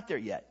 But we're not there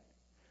yet.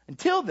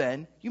 Until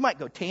then, you might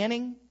go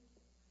tanning.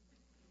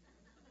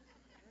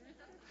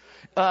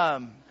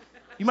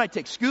 You might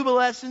take scuba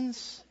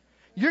lessons.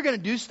 You're going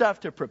to do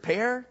stuff to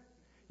prepare.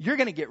 You're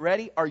going to get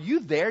ready. Are you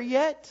there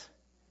yet?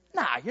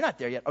 Nah, you're not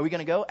there yet. Are we going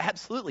to go?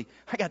 Absolutely.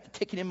 I got the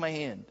ticket in my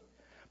hand.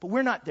 But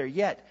we're not there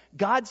yet.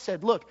 God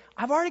said, look,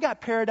 I've already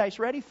got paradise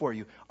ready for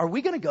you. Are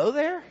we going to go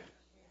there?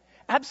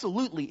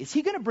 Absolutely. Is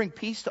He going to bring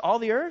peace to all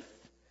the earth?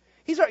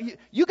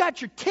 You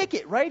got your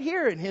ticket right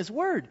here in His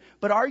Word.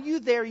 But are you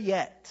there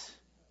yet?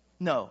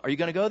 No. Are you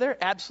going to go there?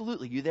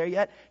 Absolutely. You there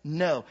yet?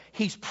 No.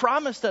 He's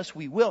promised us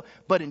we will.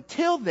 But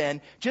until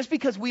then, just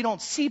because we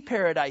don't see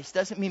paradise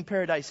doesn't mean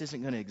paradise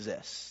isn't going to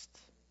exist.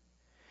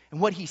 And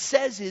what He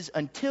says is,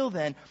 until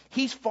then,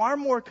 He's far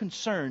more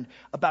concerned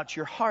about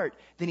your heart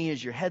than He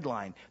is your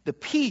headline. The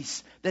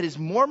peace that is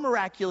more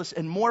miraculous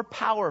and more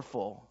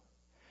powerful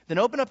than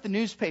open up the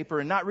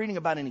newspaper and not reading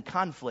about any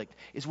conflict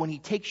is when He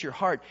takes your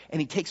heart and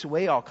He takes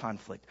away all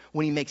conflict.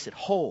 When He makes it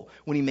whole,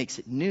 when He makes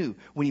it new,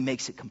 when He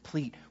makes it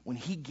complete, when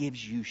He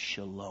gives you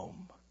shalom.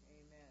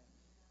 Amen.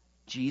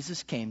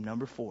 Jesus came,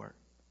 number 4,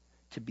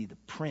 to be the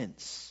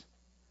Prince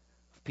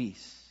of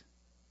Peace.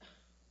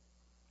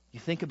 You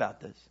think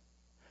about this.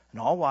 An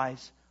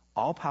all-wise,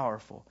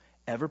 all-powerful,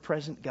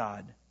 ever-present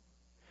God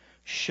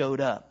showed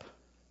up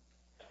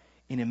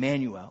in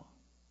Emmanuel,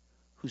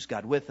 who's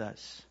God with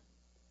us.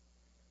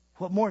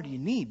 What more do you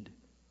need?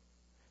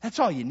 That's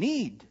all you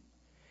need.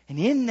 And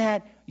in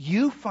that,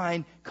 you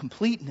find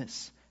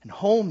completeness and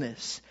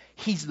wholeness.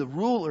 He's the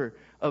ruler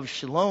of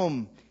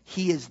shalom.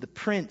 He is the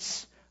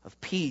Prince of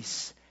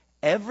Peace.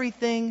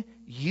 Everything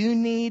you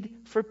need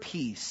for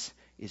peace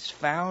is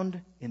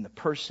found in the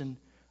person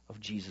of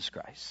Jesus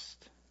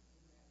Christ.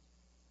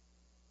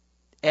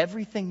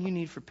 Everything you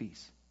need for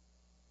peace.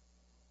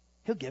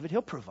 He'll give it.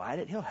 He'll provide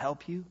it. He'll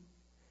help you.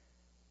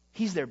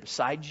 He's there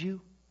beside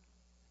you.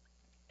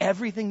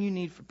 Everything you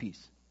need for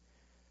peace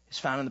is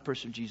found in the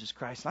person of Jesus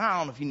Christ. And I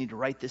don't know if you need to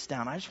write this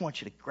down. I just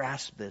want you to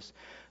grasp this.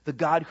 The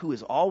God who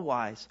is all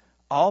wise,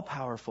 all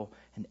powerful,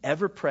 and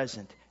ever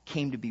present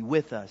came to be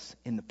with us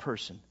in the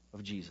person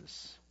of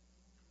Jesus.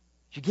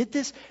 Did you get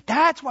this?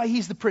 That's why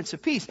He's the Prince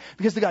of Peace.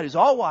 Because the God who's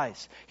all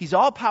wise, He's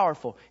all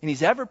powerful, and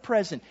He's ever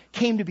present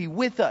came to be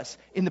with us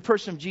in the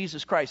person of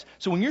Jesus Christ.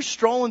 So when you're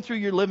strolling through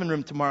your living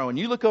room tomorrow and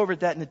you look over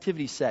at that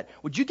nativity set,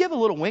 would you give a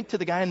little wink to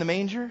the guy in the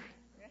manger?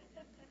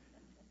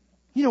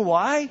 You know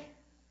why?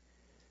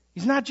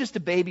 He's not just a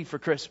baby for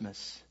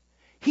Christmas.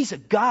 He's a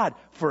God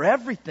for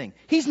everything.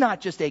 He's not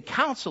just a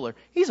counselor.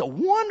 He's a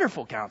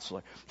wonderful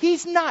counselor.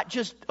 He's not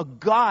just a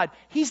God.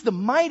 He's the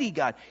mighty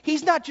God.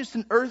 He's not just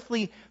an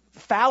earthly,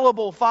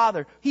 fallible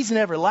Father. He's an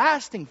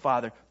everlasting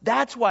Father.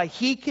 That's why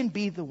He can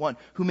be the one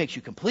who makes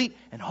you complete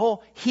and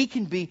whole. He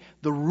can be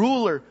the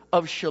ruler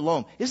of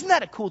shalom. Isn't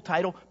that a cool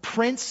title?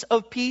 Prince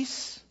of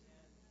Peace.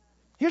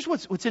 Here's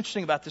what's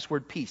interesting about this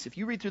word peace. If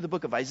you read through the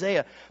book of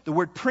Isaiah, the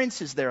word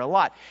prince is there a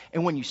lot.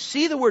 And when you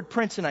see the word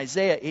prince in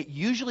Isaiah, it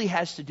usually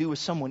has to do with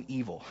someone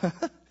evil.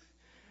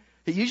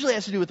 It usually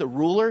has to do with a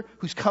ruler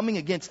who's coming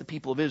against the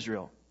people of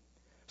Israel.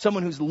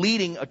 Someone who's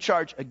leading a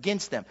charge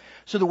against them.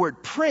 So the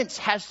word prince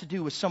has to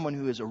do with someone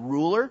who is a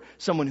ruler,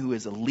 someone who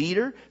is a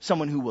leader,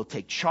 someone who will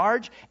take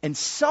charge, and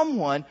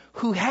someone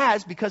who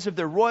has, because of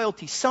their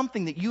royalty,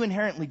 something that you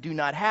inherently do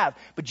not have.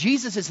 But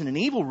Jesus isn't an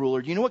evil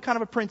ruler. Do you know what kind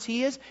of a prince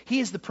He is? He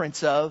is the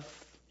Prince of...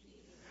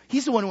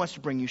 He's the one who wants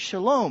to bring you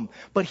shalom.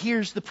 But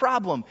here's the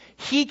problem.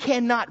 He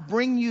cannot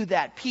bring you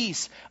that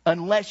peace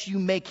unless you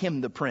make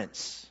Him the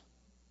prince.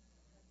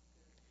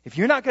 If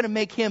you're not going to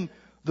make Him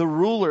the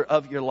ruler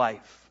of your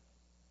life,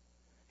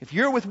 if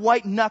you're with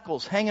white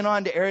knuckles hanging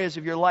on to areas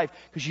of your life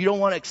because you don't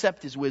want to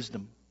accept His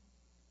wisdom,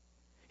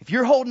 if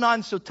you're holding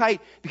on so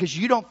tight because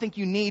you don't think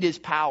you need His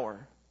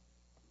power,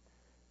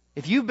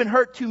 if you've been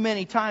hurt too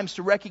many times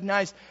to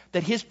recognize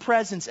that His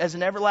presence as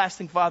an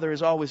everlasting Father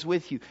is always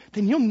with you,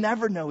 then you'll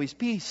never know His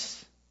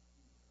peace.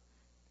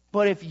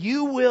 But if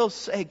you will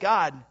say,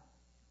 God,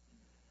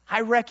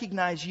 I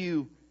recognize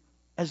You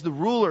as the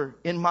ruler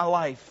in my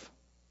life.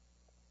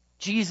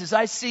 Jesus,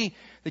 I see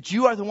that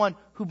You are the one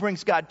who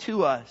brings God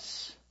to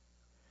us.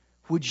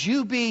 Would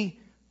You be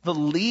the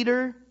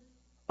leader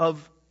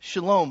of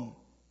shalom?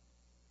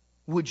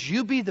 Would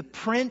You be the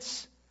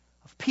Prince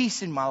of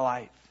Peace in my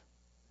life?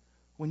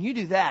 When you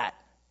do that,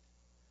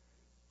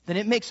 then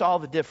it makes all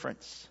the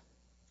difference.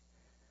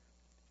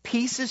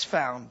 Peace is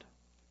found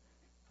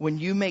when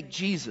you make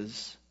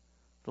Jesus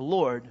the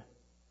Lord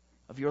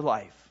of your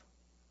life.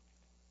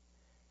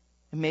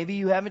 And maybe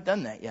you haven't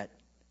done that yet.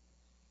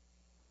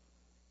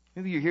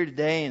 Maybe you're here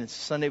today and it's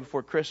Sunday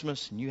before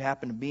Christmas and you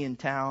happen to be in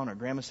town, or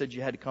Grandma said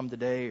you had to come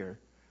today, or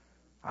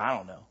I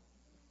don't know.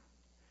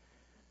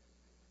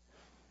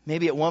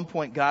 Maybe at one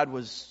point God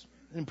was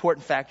an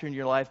important factor in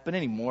your life, but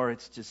anymore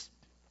it's just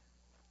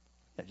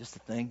a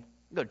thing.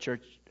 I go to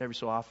church every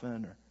so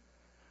often, or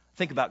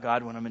think about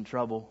God when I'm in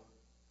trouble.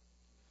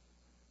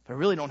 But I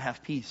really don't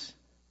have peace.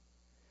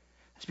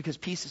 That's because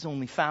peace is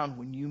only found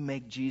when you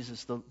make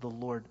Jesus the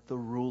Lord, the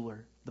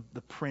ruler,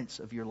 the Prince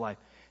of your life.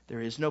 There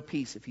is no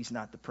peace if He's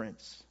not the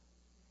Prince.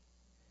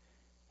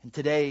 And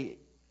today,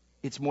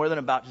 it's more than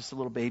about just a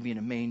little baby in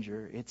a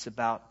manger. It's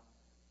about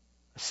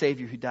a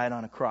Savior who died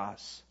on a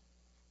cross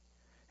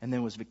and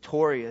then was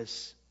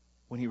victorious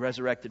when He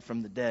resurrected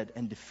from the dead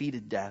and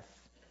defeated death.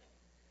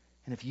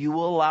 And if you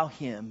will allow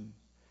Him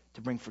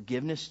to bring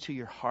forgiveness to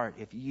your heart,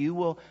 if you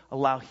will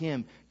allow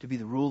Him to be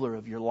the ruler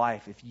of your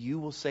life, if you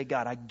will say,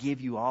 God, I give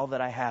You all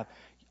that I have,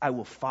 I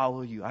will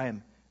follow You. I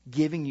am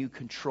giving You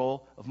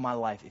control of my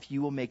life. If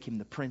you will make Him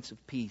the Prince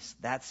of Peace,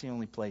 that's the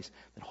only place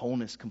that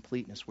wholeness,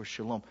 completeness, where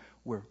shalom,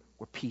 where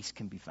peace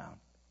can be found.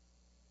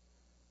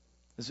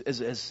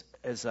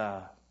 As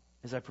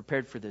I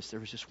prepared for this, there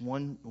was just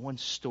one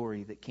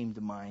story that came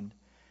to mind.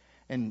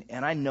 And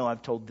I know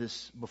I've told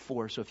this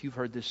before, so if you've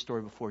heard this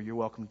story before, you're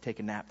welcome to take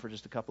a nap for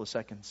just a couple of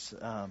seconds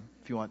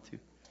if you want to.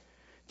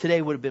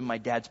 Today would have been my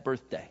dad's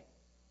birthday.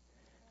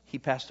 He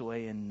passed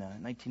away in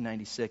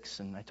 1996,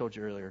 and I told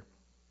you earlier,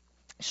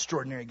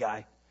 extraordinary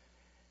guy.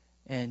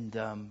 And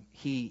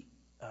he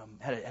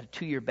had a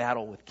 2-year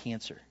battle with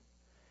cancer.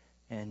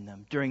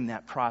 And during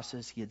that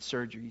process, he had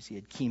surgeries, he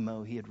had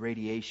chemo, he had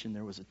radiation.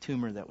 There was a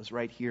tumor that was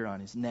right here on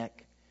his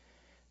neck.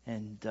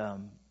 And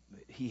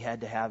he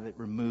had to have it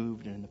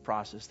removed. And in the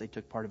process, they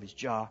took part of his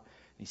jaw,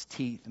 his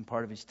teeth, and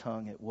part of his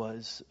tongue. It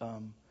was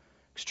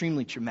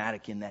extremely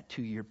traumatic in that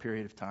 2-year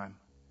period of time.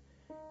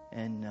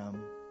 And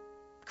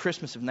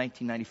Christmas of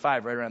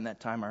 1995, right around that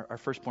time, our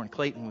firstborn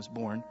Clayton was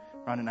born.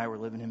 Ron and I were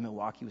living in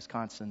Milwaukee,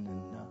 Wisconsin,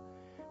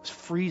 and was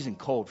freezing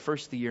cold.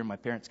 First of the year, my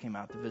parents came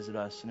out to visit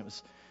us, and it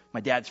was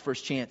my dad's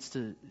first chance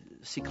to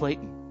see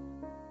Clayton.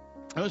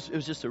 It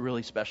was just a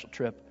really special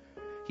trip.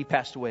 He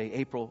passed away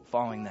April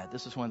following that.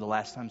 This is one of the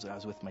last times that I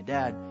was with my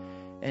dad,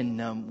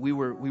 and we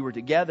were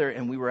together,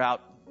 and we were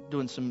out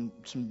doing some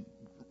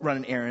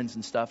running errands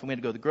and stuff, and we had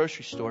to go to the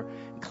grocery store.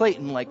 And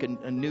Clayton, like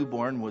a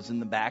newborn, was in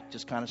the back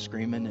just kind of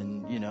screaming,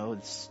 and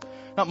it's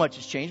not much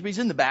has changed, but he's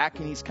in the back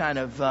and he's kind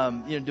of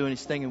doing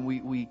his thing. And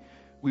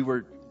we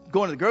were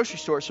going to the grocery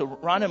store, so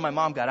Rhonda and my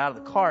mom got out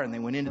of the car and they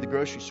went into the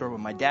grocery store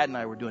when my dad and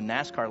I were doing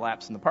NASCAR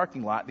laps in the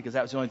parking lot, because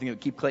that was the only thing that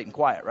would keep Clayton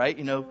quiet, right?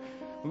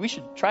 We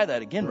should try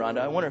that again, Rhonda.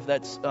 I wonder if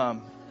that's I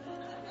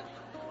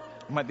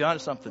might be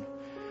onto something.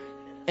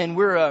 And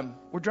we're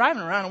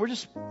driving around and we're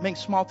just making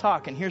small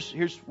talk. And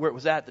here's where it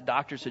was at. The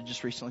doctors had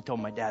just recently told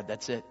my dad,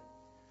 that's it.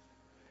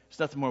 There's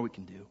nothing more we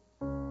can do.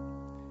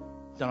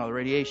 Done all the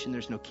radiation.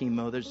 There's no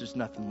chemo. There's just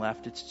nothing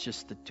left. It's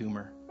just the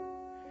tumor.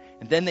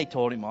 And then they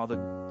told him all the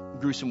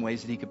gruesome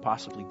ways that he could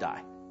possibly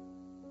die.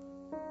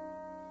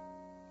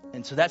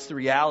 And so that's the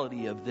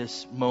reality of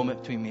this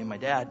moment between me and my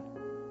dad.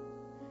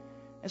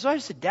 And so I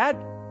just said, Dad,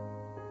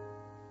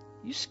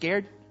 you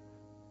scared?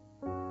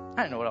 I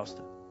didn't know what else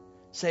to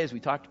say as we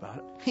talked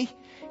about it.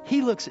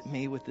 He looks at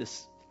me with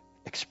this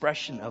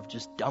expression of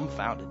just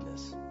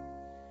dumbfoundedness.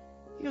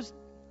 He goes,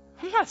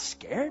 I'm not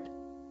scared.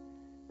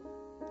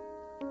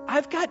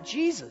 I've got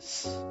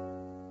Jesus.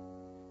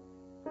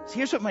 So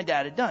here's what my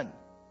dad had done.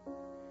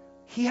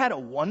 He had a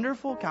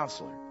wonderful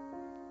counselor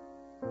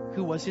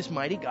who was his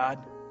mighty God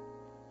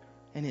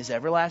and his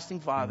everlasting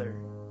Father.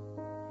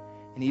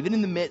 And even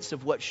in the midst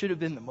of what should have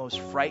been the most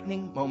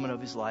frightening moment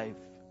of his life,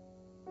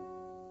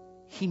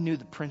 he knew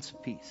the Prince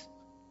of Peace.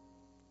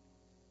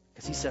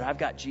 Because he said, I've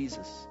got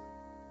Jesus,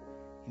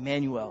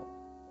 Emmanuel,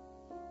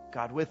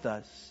 God with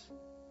us.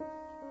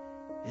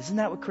 Isn't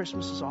that what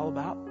Christmas is all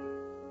about?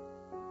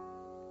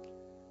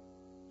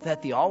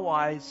 That the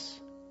all-wise,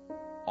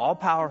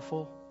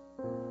 all-powerful,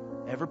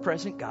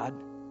 ever-present God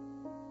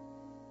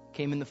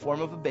came in the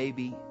form of a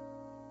baby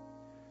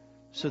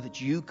so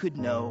that you could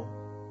know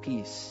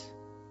peace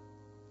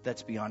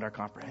that's beyond our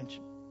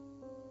comprehension.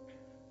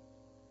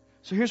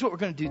 So here's what we're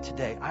going to do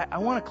today. I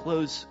want to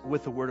close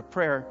with a word of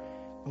prayer.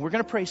 And we're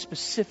going to pray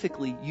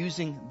specifically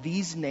using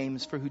these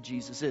names for who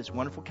Jesus is.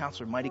 Wonderful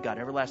Counselor, Mighty God,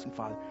 Everlasting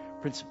Father,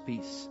 Prince of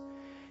Peace.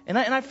 And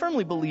I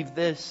firmly believe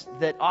this,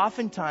 that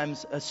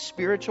oftentimes a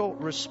spiritual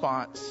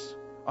response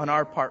on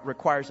our part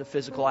requires a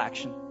physical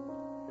action.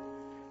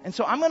 And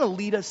so I'm going to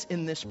lead us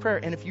in this prayer.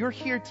 And if you're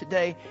here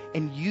today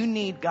and you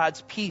need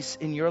God's peace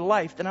in your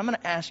life, then I'm going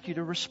to ask you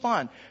to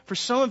respond. For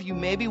some of you,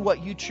 maybe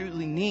what you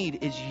truly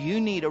need is you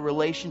need a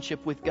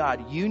relationship with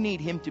God. You need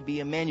Him to be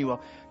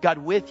Emmanuel, God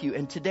with you.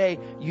 And today,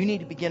 you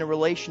need to begin a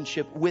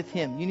relationship with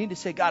Him. You need to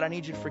say, God, I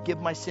need you to forgive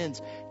my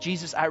sins.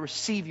 Jesus, I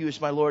receive you as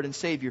my Lord and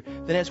Savior.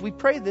 Then as we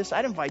pray this,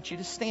 I'd invite you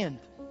to stand.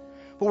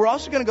 But we're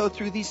also going to go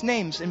through these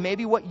names. And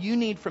maybe what you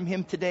need from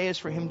Him today is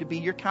for Him to be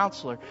your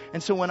counselor.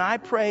 And so when I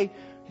pray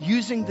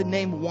using the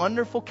name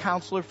Wonderful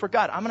Counselor for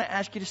God, I'm going to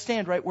ask you to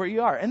stand right where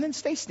you are and then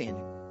stay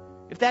standing.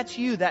 If that's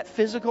you, that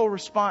physical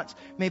response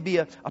may be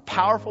a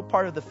powerful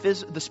part of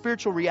the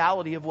spiritual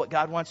reality of what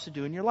God wants to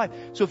do in your life.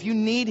 So if you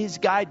need His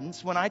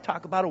guidance, when I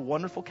talk about a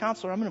Wonderful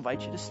Counselor, I'm going to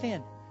invite you to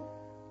stand.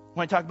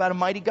 When I talk about a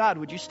mighty God,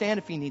 would you stand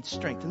if He needs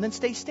strength? And then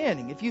stay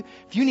standing. If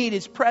you need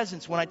His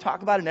presence, when I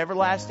talk about an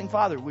everlasting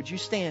Father, would you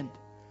stand?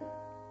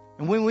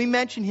 And when we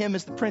mention Him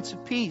as the Prince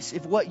of Peace,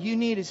 if what you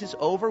need is His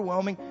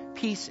overwhelming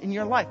peace in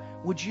your life,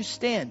 would you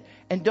stand?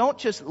 And don't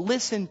just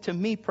listen to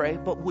me pray,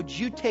 but would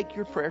you take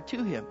your prayer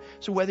to Him?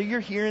 So whether you're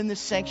here in this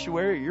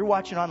sanctuary, or you're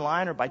watching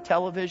online or by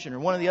television or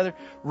one of the other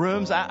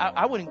rooms,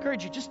 I would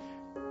encourage you, just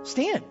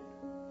stand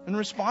and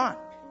respond.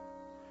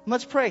 And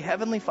let's pray.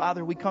 Heavenly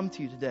Father, we come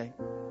to you today.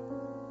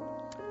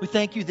 We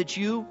thank you that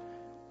you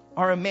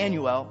are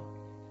Emmanuel,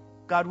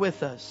 God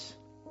with us.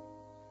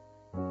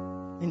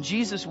 And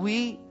Jesus,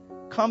 we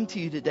come to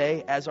you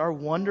today as our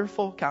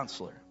wonderful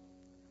counselor.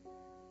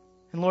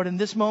 And Lord, in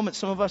this moment,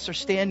 some of us are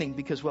standing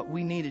because what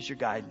we need is your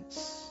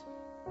guidance.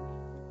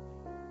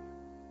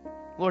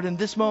 Lord, in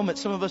this moment,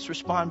 some of us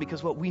respond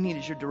because what we need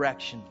is your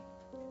direction.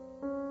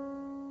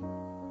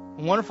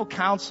 Wonderful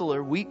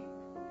counselor, we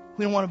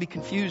don't want to be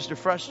confused or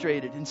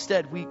frustrated.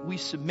 Instead, we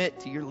submit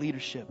to your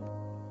leadership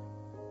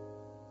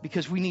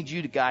because we need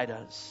you to guide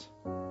us.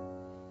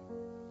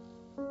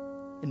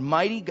 And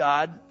mighty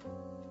God,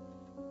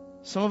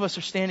 some of us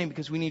are standing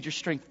because we need your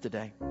strength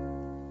today.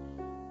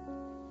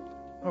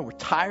 Or we're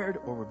tired,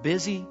 or we're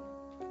busy,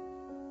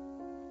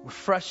 we're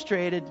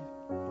frustrated,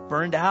 we're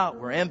burned out,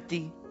 we're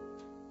empty.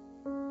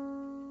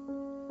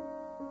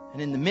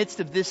 And in the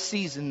midst of this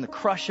season, the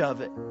crush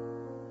of it,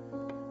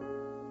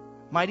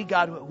 mighty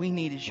God, what we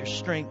need is your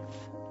strength.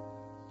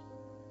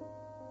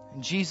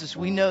 And Jesus,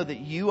 we know that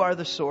you are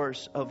the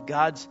source of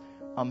God's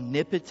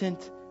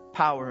omnipotent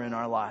power in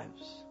our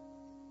lives.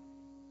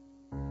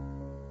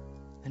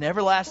 An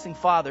everlasting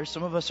Father,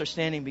 some of us are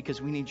standing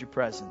because we need your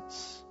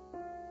presence.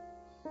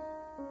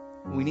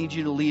 We need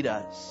you to lead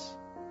us.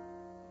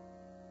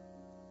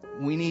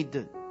 We need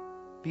to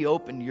be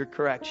open to your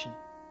correction.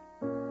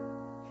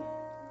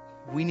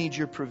 We need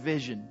your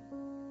provision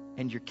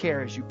and your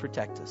care as you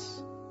protect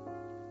us.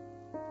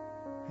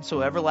 And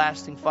so,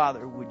 everlasting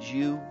Father, would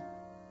you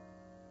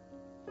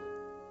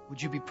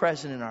be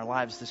present in our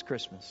lives this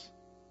Christmas?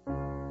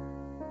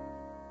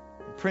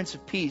 And Prince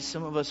of Peace,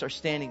 some of us are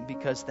standing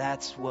because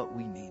that's what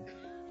we need.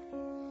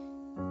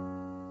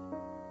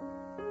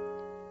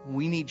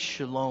 We need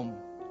shalom.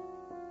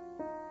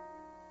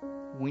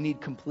 We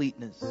need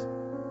completeness.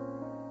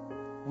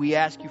 We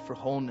ask you for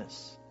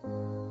wholeness.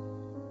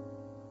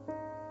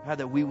 God,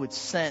 that we would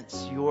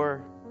sense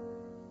your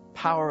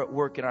power at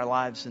work in our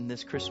lives in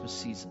this Christmas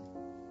season.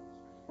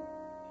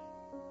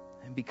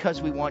 And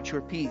because we want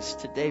your peace,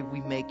 today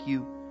we make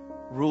you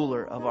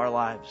ruler of our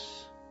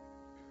lives.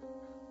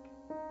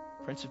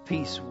 Prince of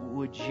Peace,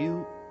 would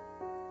you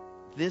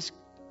this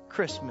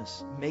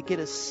Christmas make it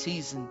a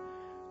season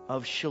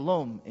of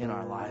shalom in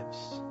our lives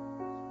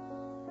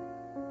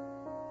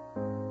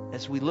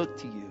as we look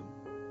to you.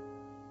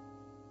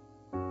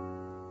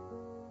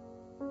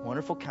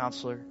 Wonderful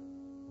Counselor,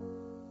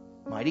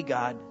 Mighty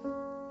God,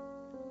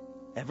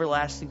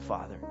 Everlasting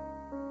Father,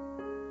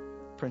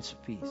 Prince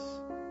of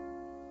Peace.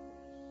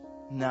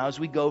 Now as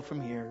we go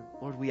from here,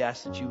 Lord, we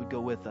ask that you would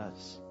go with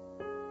us.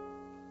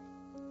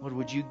 Lord,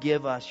 would you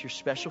give us your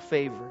special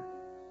favor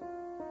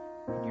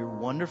and your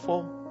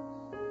wonderful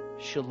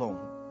shalom,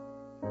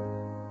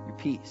 your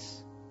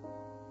peace.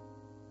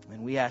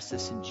 And we ask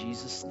this in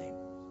Jesus' name.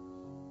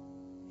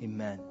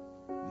 Amen.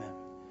 Amen.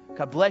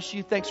 God bless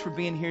you. Thanks for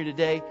being here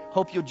today.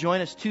 Hope you'll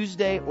join us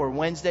Tuesday or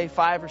Wednesday,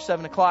 5 or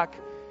 7 o'clock.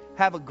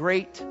 Have a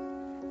great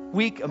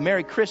week. A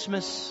Merry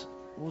Christmas.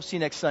 We'll see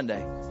you next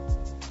Sunday.